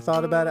 when I kind of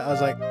thought about it, I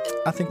was like,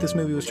 I think this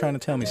movie was trying to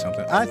tell me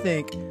something. I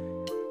think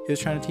it was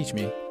trying to teach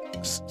me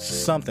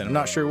something. I'm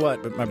not sure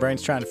what, but my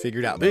brain's trying to figure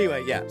it out. But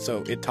anyway, yeah,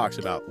 so it talks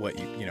about what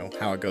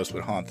how a ghost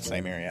would haunt the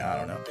same area. I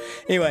don't know.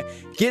 Anyway,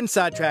 getting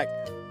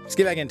sidetracked. Let's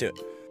get back into it.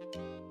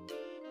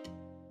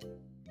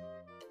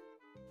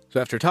 So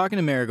after talking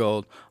to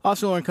Marigold,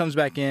 Officer Lauren comes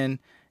back in,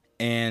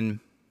 and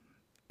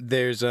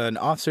there's an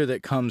officer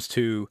that comes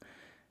to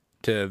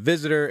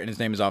visit her, and his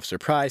name is Officer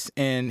Price.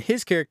 And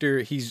his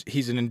character,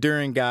 he's an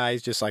enduring guy.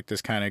 He's just like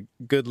this kind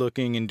of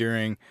good-looking,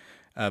 enduring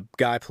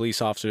guy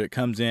police officer that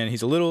comes in.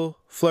 He's a little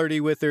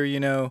flirty with her,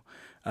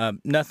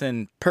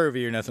 nothing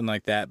pervy or nothing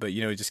like that, but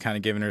he's just kind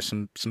of giving her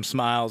some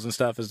smiles and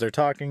stuff as they're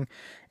talking,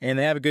 and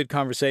they have a good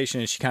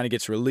conversation, and she kind of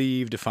gets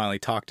relieved to finally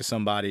talk to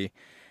somebody,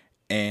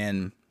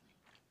 and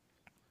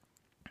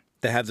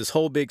they have this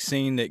whole big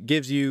scene that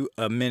gives you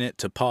a minute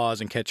to pause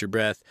and catch your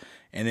breath,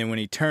 and then when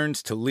he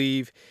turns to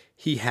leave,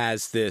 he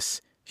has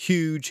this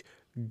huge,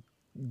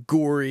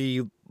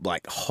 gory,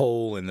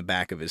 hole in the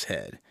back of his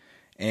head.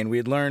 And we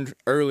had learned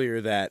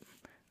earlier that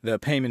the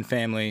Payman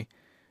family,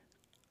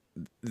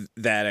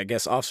 that I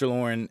guess Officer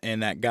Lauren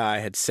and that guy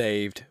had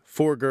saved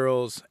 4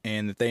 girls,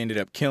 and that they ended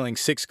up killing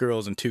 6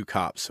 girls and 2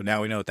 cops. So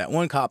now we know that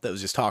one cop that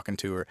was just talking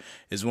to her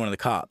is one of the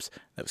cops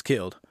that was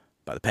killed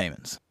by the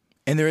Paymans.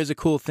 And there is a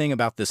cool thing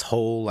about this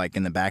hole,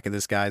 in the back of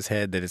this guy's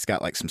head, that it's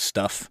got some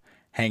stuff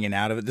hanging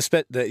out of it.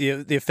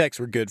 The effects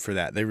were good for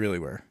that. They really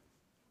were.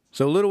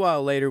 So a little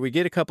while later, we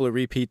get a couple of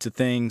repeats of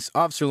things.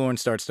 Officer Lauren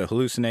starts to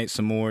hallucinate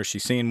some more.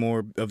 She's seeing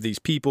more of these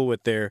people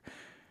with their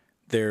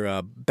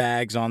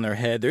bags on their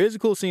head. There is a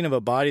cool scene of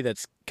a body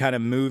that's kind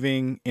of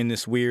moving in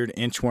this weird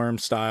inchworm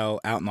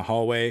style out in the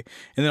hallway.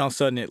 And then all of a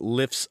sudden it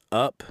lifts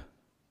up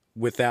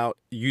without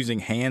using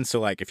hands.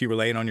 So if you were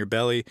laying on your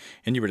belly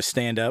and you were to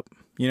stand up,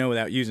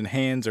 without using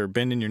hands or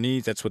bending your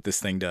knees, that's what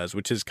this thing does,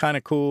 which is kind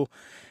of cool.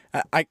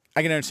 I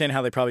can understand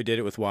how they probably did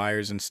it with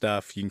wires and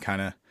stuff. You can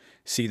kind of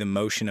see the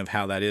motion of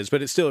how that is,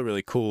 but it's still a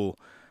really cool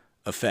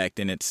effect,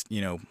 and it's,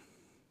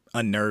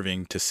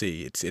 unnerving to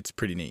see. It's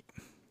pretty neat.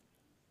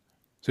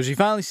 So she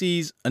finally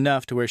sees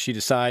enough to where she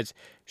decides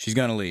she's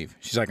going to leave.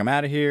 She's like, I'm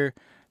out of here.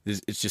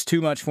 It's just too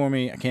much for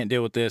me. I can't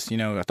deal with this.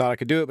 I thought I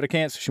could do it, but I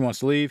can't, so she wants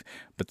to leave.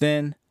 But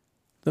then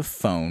the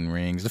phone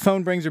rings. The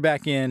phone brings her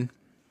back in.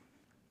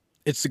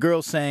 It's the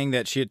girl saying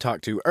that she had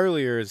talked to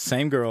earlier, the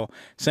same girl,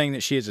 saying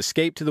that she has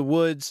escaped to the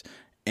woods,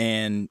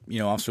 and,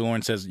 Officer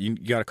Lauren says, you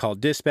got to call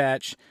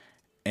dispatch,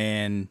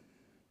 and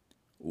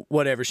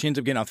whatever. She ends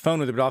up getting off the phone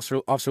with her,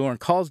 but Officer Lauren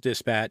calls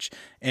dispatch,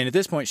 and at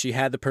this point, she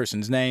had the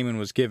person's name and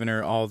was giving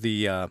her all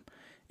the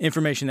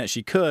information that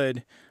she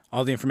could,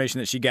 all the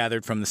information that she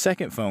gathered from the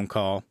second phone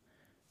call,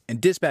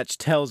 and dispatch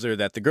tells her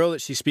that the girl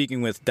that she's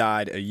speaking with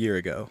died a year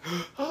ago.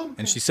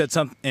 And she said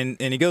something, and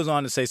he goes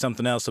on to say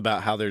something else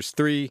about how there's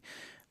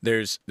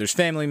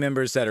family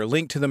members that are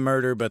linked to the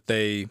murder, but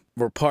they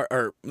were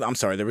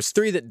there was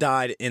 3 that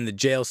died in the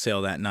jail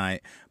cell that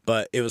night,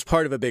 but it was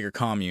part of a bigger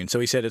commune. So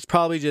he said it's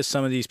probably just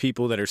some of these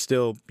people that are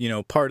still,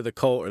 part of the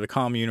cult or the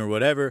commune or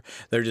whatever.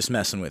 They're just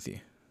messing with you.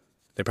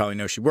 They probably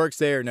know she works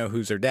there, know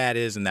who her dad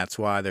is, and that's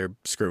why they're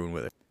screwing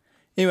with her.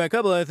 Anyway, a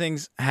couple other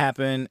things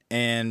happen,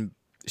 and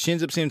she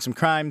ends up seeing some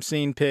crime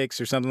scene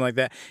pics or something like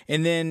that,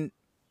 and then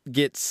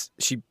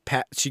she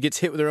gets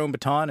hit with her own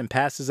baton and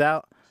passes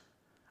out.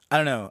 I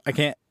don't know. I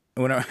can't.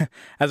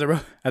 As I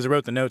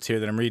wrote the notes here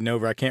that I'm reading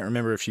over, I can't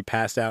remember if she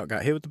passed out,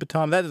 got hit with the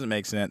baton. That doesn't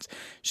make sense.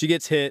 She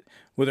gets hit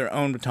with her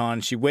own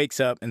baton. She wakes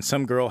up, and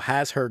some girl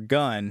has her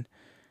gun,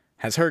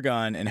 and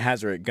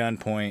has her at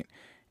gunpoint.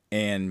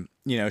 And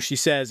she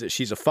says that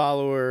she's a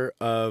follower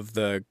of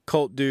the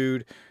cult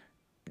dude,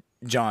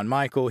 John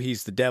Michael.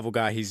 He's the devil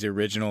guy. He's the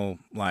original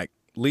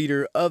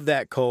leader of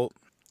that cult.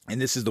 And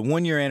this is the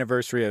 1-year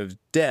anniversary of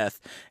death,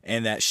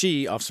 and that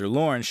she, Officer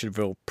Lauren, should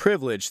feel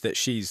privileged that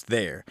she's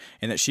there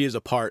and that she is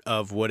a part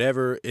of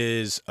whatever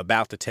is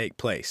about to take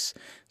place.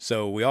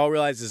 So we all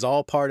realize this is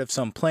all part of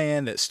some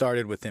plan that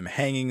started with them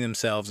hanging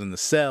themselves in the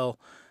cell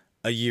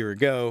a year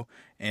ago.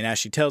 And as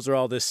she tells her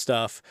all this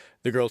stuff,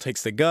 the girl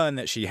takes the gun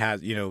that she has,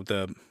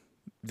 the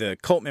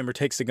cult member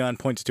takes the gun,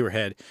 points it to her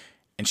head,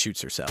 and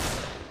shoots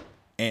herself.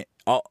 And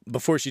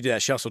before she did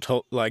that, she also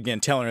told,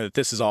 telling her that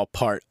this is all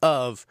part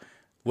of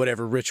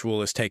whatever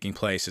ritual is taking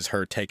place, is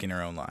her taking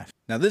her own life.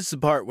 Now, this is the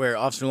part where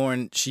Officer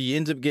Lauren, she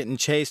ends up getting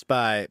chased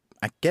by,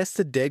 I guess,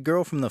 the dead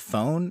girl from the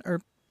phone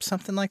or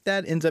something like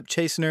that, ends up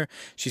chasing her.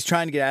 She's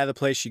trying to get out of the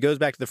place. She goes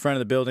back to the front of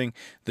the building.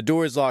 The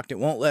door is locked. It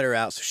won't let her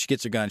out, so she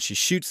gets her gun. She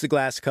shoots the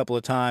glass a couple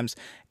of times,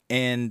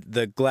 and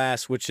the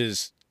glass, which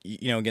is,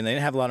 again, they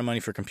didn't have a lot of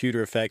money for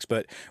computer effects,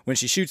 but when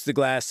she shoots the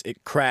glass,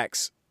 it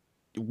cracks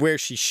where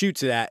she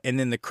shoots it at, and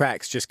then the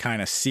cracks just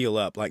kind of seal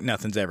up like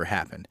nothing's ever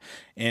happened.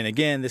 And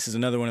again, this is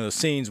another one of those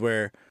scenes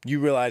where you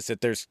realize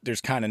that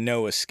there's kind of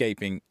no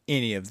escaping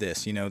any of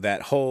this.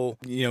 That whole,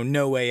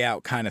 no way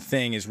out kind of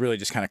thing is really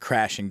just kind of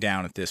crashing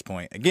down at this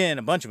point. Again,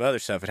 a bunch of other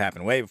stuff had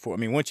happened way before. I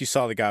mean, once you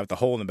saw the guy with the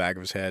hole in the back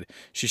of his head,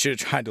 she should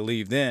have tried to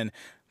leave then,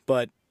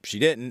 but she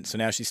didn't, so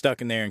now she's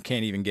stuck in there and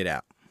can't even get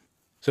out.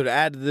 So to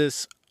add to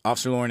this,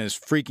 Officer Lauren is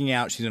freaking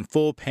out. She's in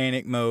full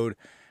panic mode.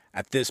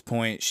 At this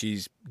point,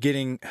 she's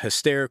getting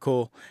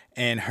hysterical,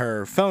 and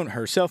her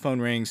cell phone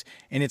rings,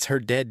 and it's her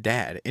dead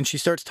dad. And she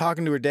starts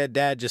talking to her dead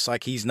dad just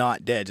like he's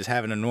not dead, just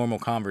having a normal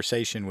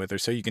conversation with her.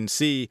 So you can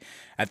see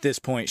at this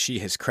point she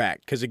has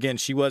cracked. Because again,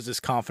 she was this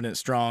confident,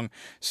 strong,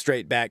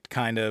 straight-backed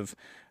kind of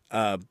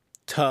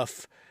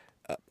tough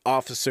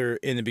officer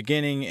in the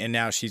beginning, and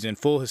now she's in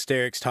full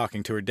hysterics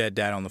talking to her dead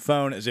dad on the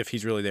phone as if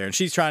he's really there. And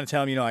she's trying to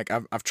tell him,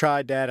 I've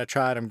tried, Dad,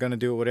 I'm going to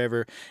do it,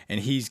 whatever. And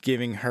he's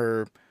giving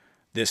her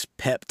this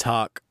pep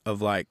talk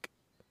of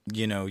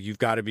you've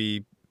got to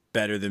be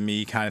better than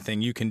me kind of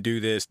thing. You can do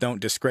this.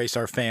 Don't disgrace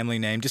our family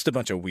name. Just a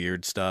bunch of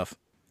weird stuff.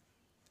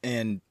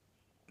 And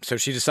so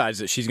she decides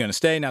that she's going to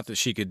stay, not that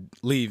she could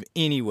leave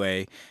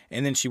anyway.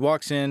 And then she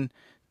walks in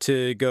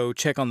to go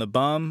check on the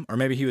bum, or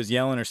maybe he was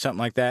yelling or something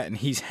like that. And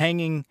he's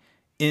hanging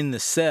in the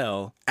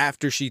cell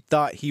after she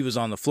thought he was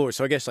on the floor.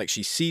 So I guess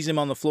she sees him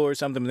on the floor or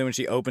something. But then when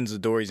she opens the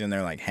door, he's in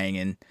there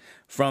hanging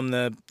from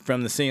the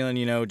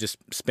ceiling, just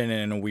spinning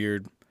in a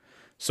weird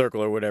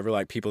circle or whatever,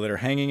 like people that are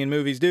hanging in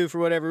movies do for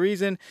whatever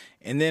reason.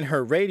 And then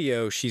her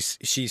radio,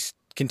 she's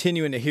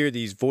continuing to hear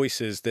these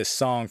voices, this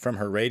song from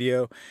her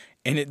radio,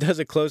 and it does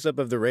a close-up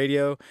of the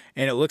radio,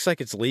 and it looks like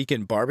it's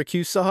leaking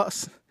barbecue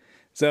sauce.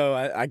 So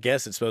I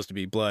guess it's supposed to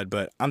be blood,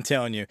 but I'm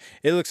telling you,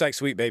 it looks like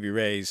Sweet Baby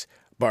Ray's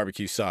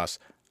barbecue sauce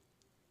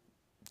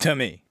to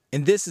me.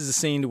 And this is a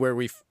scene where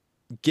we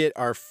get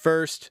our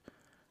first,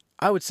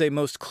 I would say,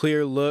 most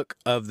clear look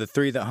of the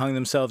three that hung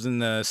themselves in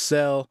the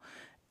cell.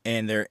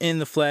 And they're in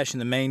the flesh,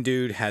 and the main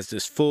dude has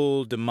this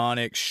full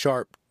demonic,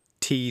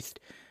 sharp-teethed,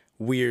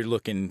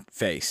 weird-looking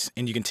face.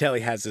 And you can tell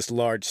he has this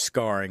large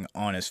scarring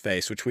on his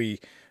face, which we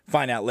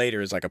find out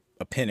later is like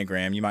a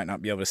pentagram. You might not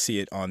be able to see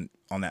it on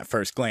that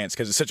first glance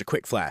because it's such a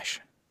quick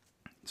flash.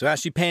 So as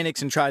she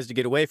panics and tries to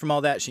get away from all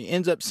that, she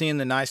ends up seeing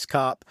the nice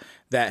cop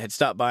that had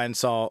stopped by and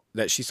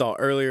that she saw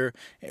earlier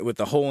with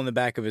the hole in the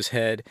back of his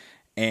head.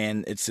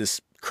 And it's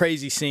this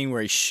crazy scene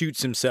where he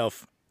shoots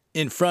himself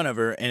in front of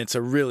her, and it's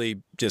a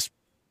really just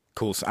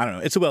cool. I don't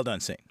know. It's a well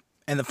done scene.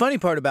 And the funny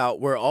part about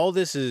where all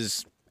this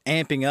is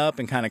amping up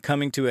and kind of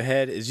coming to a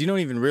head is you don't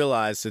even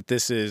realize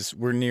that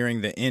we're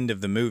nearing the end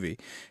of the movie.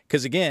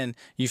 Because again,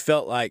 you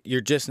felt like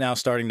you're just now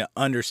starting to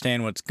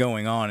understand what's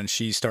going on, and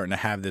she's starting to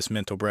have this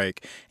mental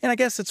break. And I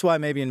guess that's why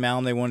maybe in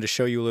Malum they wanted to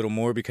show you a little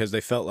more, because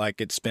they felt like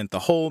it spent the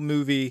whole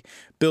movie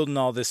building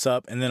all this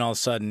up, and then all of a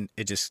sudden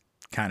it just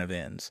kind of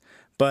ends.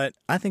 But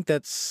I think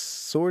that's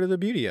sort of the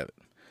beauty of it.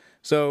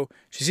 So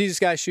she sees this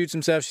guy shoots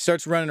himself. She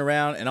starts running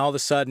around, and all of a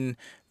sudden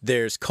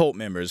there's cult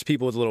members.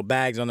 People with little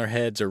bags on their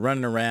heads are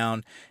running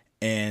around,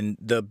 and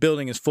the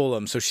building is full of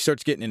them. So she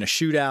starts getting in a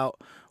shootout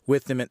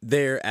with them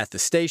there at the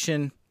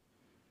station.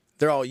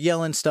 They're all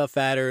yelling stuff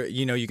at her.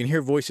 You can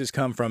hear voices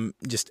come from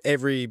just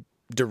every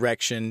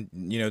direction.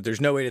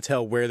 There's no way to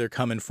tell where they're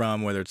coming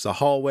from, whether it's the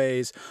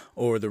hallways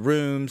or the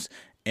rooms,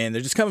 and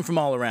they're just coming from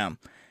all around.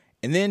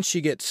 And then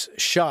she gets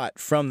shot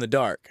from the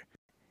dark.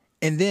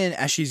 And then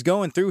as she's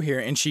going through here,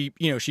 and she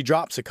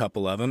drops a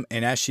couple of them,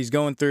 and as she's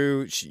going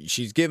through,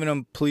 she's giving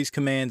them police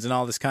commands and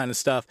all this kind of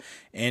stuff,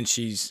 and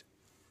she's,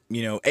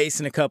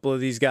 acing a couple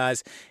of these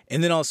guys,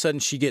 and then all of a sudden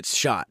she gets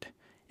shot,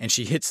 and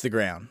she hits the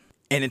ground.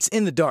 And it's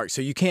in the dark,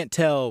 so you can't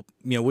tell,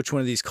 which one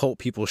of these cult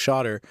people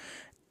shot her.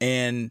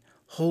 And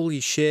holy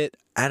shit,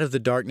 out of the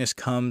darkness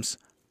comes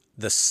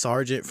the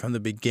sergeant from the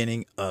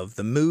beginning of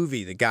the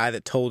movie, the guy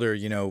that told her,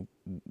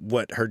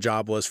 what her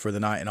job was for the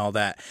night and all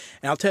that.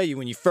 And I'll tell you,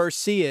 when you first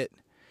see it,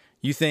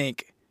 you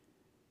think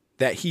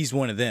that he's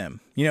one of them.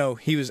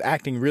 He was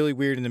acting really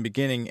weird in the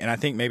beginning, and I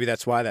think maybe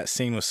that's why that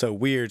scene was so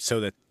weird,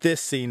 so that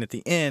this scene at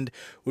the end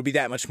would be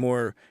that much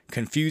more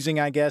confusing,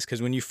 I guess,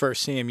 because when you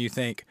first see him, you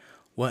think,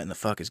 what in the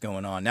fuck is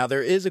going on? Now,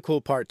 there is a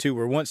cool part, too,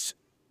 where once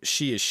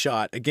she is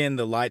shot, again,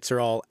 the lights are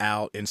all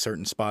out in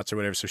certain spots or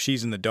whatever, so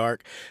she's in the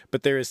dark,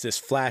 but there is this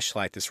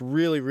flashlight, this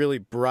really, really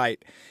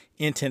bright,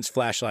 intense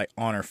flashlight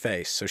on her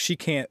face, so she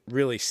can't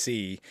really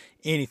see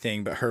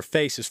anything, but her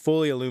face is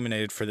fully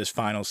illuminated for this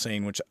final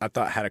scene, which I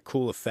thought had a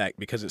cool effect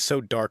because it's so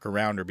dark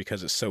around her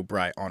because it's so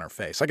bright on her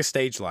face, like a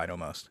stage light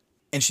almost.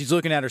 And she's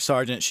looking at her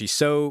sergeant. She's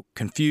so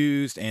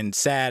confused and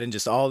sad, and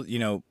just all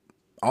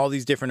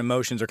these different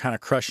emotions are kind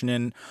of crushing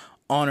in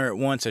on her at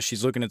once as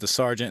she's looking at the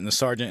sergeant, and the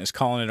sergeant is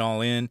calling it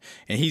all in,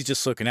 and he's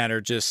just looking at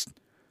her just,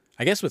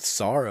 I guess, with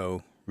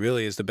sorrow,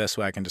 really is the best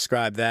way I can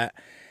describe that.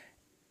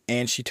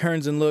 And she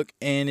turns and look,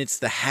 and it's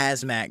the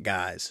hazmat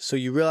guys. So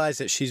you realize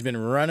that she's been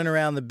running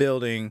around the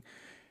building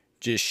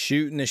just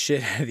shooting the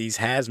shit out of these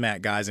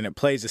hazmat guys, and it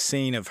plays a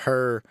scene of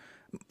her,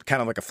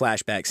 kind of like a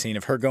flashback scene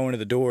of her going to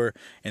the door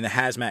and the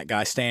hazmat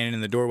guy standing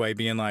in the doorway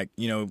being like,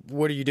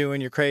 what are you doing?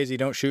 You're crazy.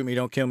 Don't shoot me.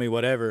 Don't kill me,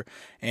 whatever.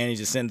 And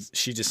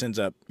she just ends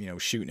up,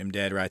 shooting him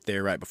dead right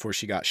there, right before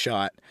she got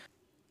shot.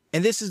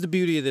 And this is the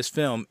beauty of this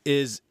film,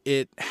 is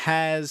it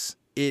has,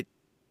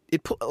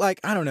 like,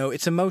 I don't know,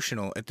 it's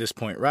emotional at this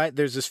point, right?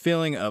 There's this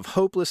feeling of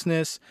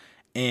hopelessness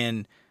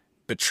and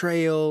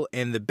betrayal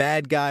and the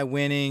bad guy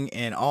winning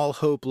and all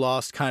hope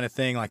lost kind of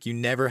thing, like you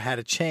never had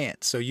a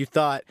chance. So you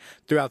thought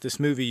throughout this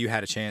movie you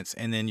had a chance,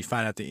 and then you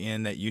find out at the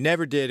end that you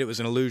never did. It was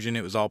an illusion.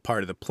 It was all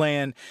part of the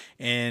plan.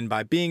 And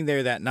by being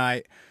there that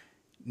night,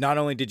 not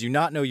only did you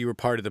not know you were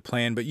part of the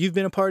plan, but you've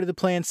been a part of the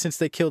plan since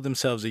they killed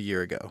themselves a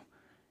year ago.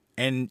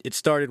 And it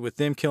started with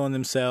them killing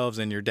themselves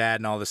and your dad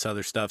and all this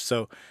other stuff.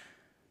 So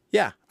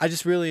yeah, I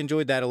just really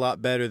enjoyed that a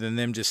lot better than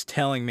them just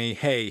telling me,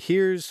 hey,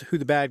 here's who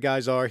the bad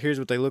guys are, here's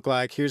what they look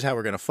like, here's how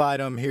we're going to fight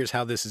them, here's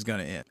how this is going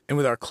to end. And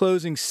with our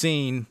closing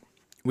scene,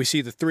 we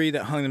see the three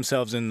that hung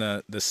themselves in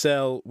the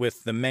cell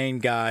with the main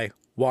guy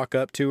walk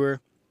up to her.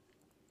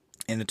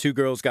 And the two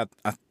girls got,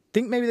 I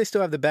think maybe they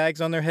still have the bags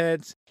on their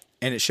heads.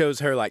 And it shows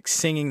her like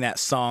singing that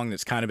song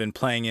that's kind of been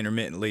playing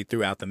intermittently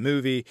throughout the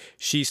movie.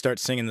 She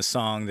starts singing the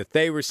song that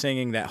they were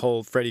singing, that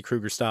whole Freddy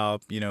Krueger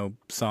style,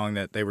 song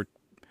that they were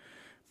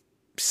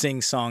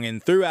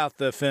sing-songing throughout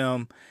the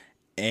film.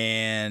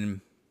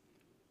 And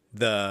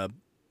the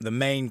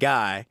main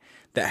guy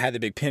that had the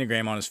big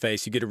pentagram on his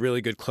face, you get a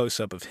really good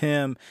close-up of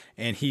him,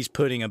 and he's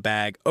putting a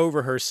bag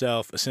over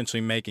herself,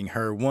 essentially making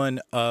her one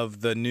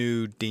of the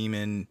new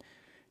demon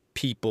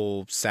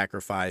people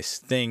sacrifice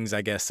things,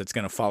 I guess, that's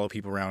going to follow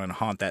people around and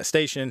haunt that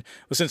station.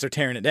 Well, since they're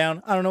tearing it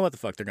down, I don't know what the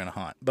fuck they're going to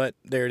haunt, but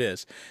there it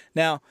is.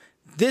 Now,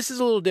 this is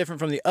a little different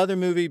from the other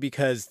movie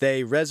because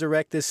they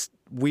resurrect this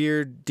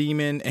weird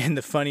demon, and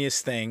the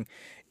funniest thing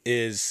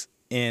is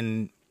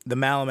in the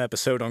Malum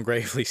episode on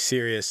Gravely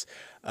Serious,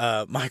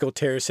 Michael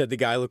Terra said the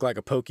guy looked like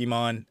a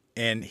Pokemon,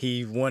 and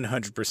he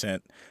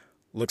 100%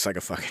 looks like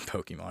a fucking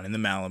Pokemon in the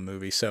Malum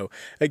movie. So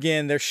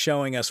again, they're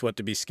showing us what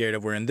to be scared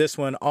of, where in this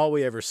one, all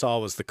we ever saw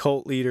was the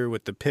cult leader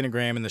with the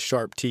pentagram and the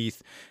sharp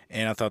teeth,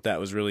 and I thought that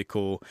was really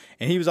cool.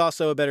 And he was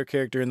also a better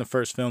character in the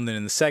first film than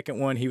in the second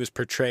one. He was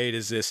portrayed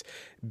as this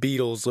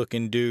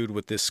Beatles-looking dude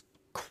with this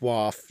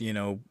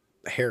coif,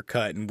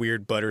 haircut and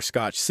weird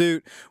butterscotch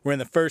suit, where in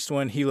the first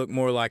one, he looked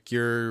more like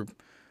your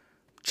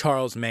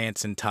Charles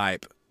Manson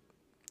type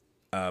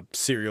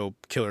serial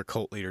killer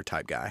cult leader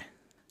type guy.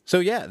 So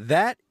yeah,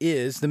 that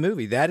is the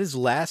movie. That is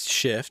Last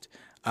Shift.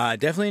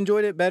 Definitely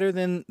enjoyed it better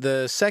than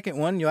the second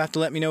one. You'll have to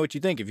let me know what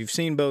you think. If you've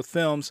seen both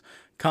films,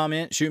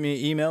 comment, shoot me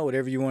an email,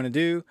 whatever you want to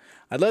do.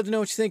 I'd love to know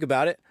what you think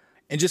about it.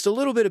 And just a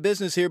little bit of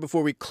business here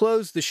before we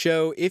close the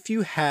show. If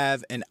you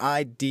have an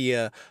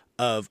idea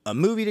of a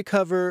movie to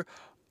cover,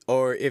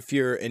 or if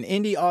you're an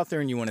indie author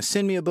and you want to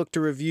send me a book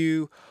to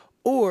review,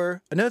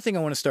 or another thing I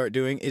want to start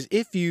doing is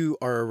if you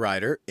are a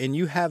writer and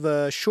you have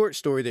a short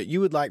story that you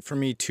would like for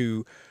me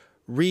to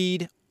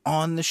read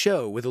on the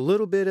show with a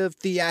little bit of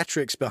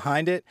theatrics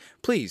behind it,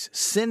 please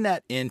send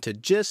that in to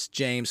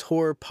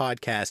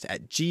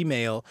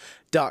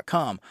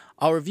justjameshorrorpodcast@gmail.com.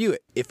 I'll review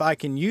it. If I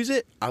can use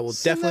it, I will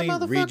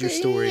definitely read your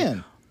story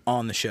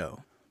on the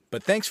show.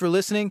 But thanks for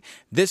listening.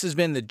 This has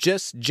been the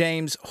Just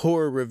James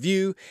Horror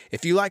Review.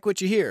 If you like what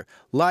you hear,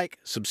 like,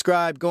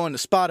 subscribe, go on to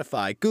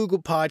Spotify,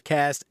 Google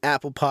Podcast,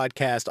 Apple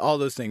Podcast, all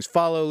those things.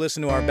 Follow,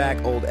 listen to our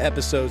back old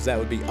episodes. That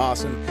would be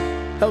awesome.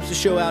 Helps the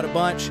show out a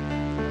bunch.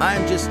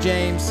 I'm Just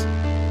James.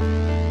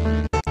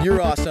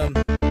 You're awesome.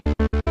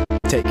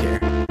 Take care.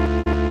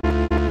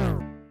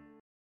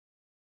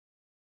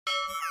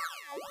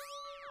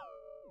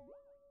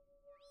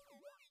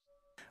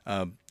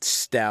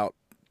 stout,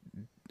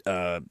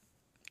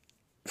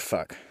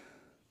 fuck.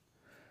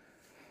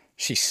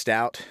 She's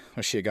stout.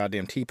 Was she a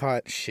goddamn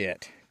teapot?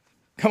 Shit.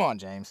 Come on,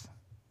 James.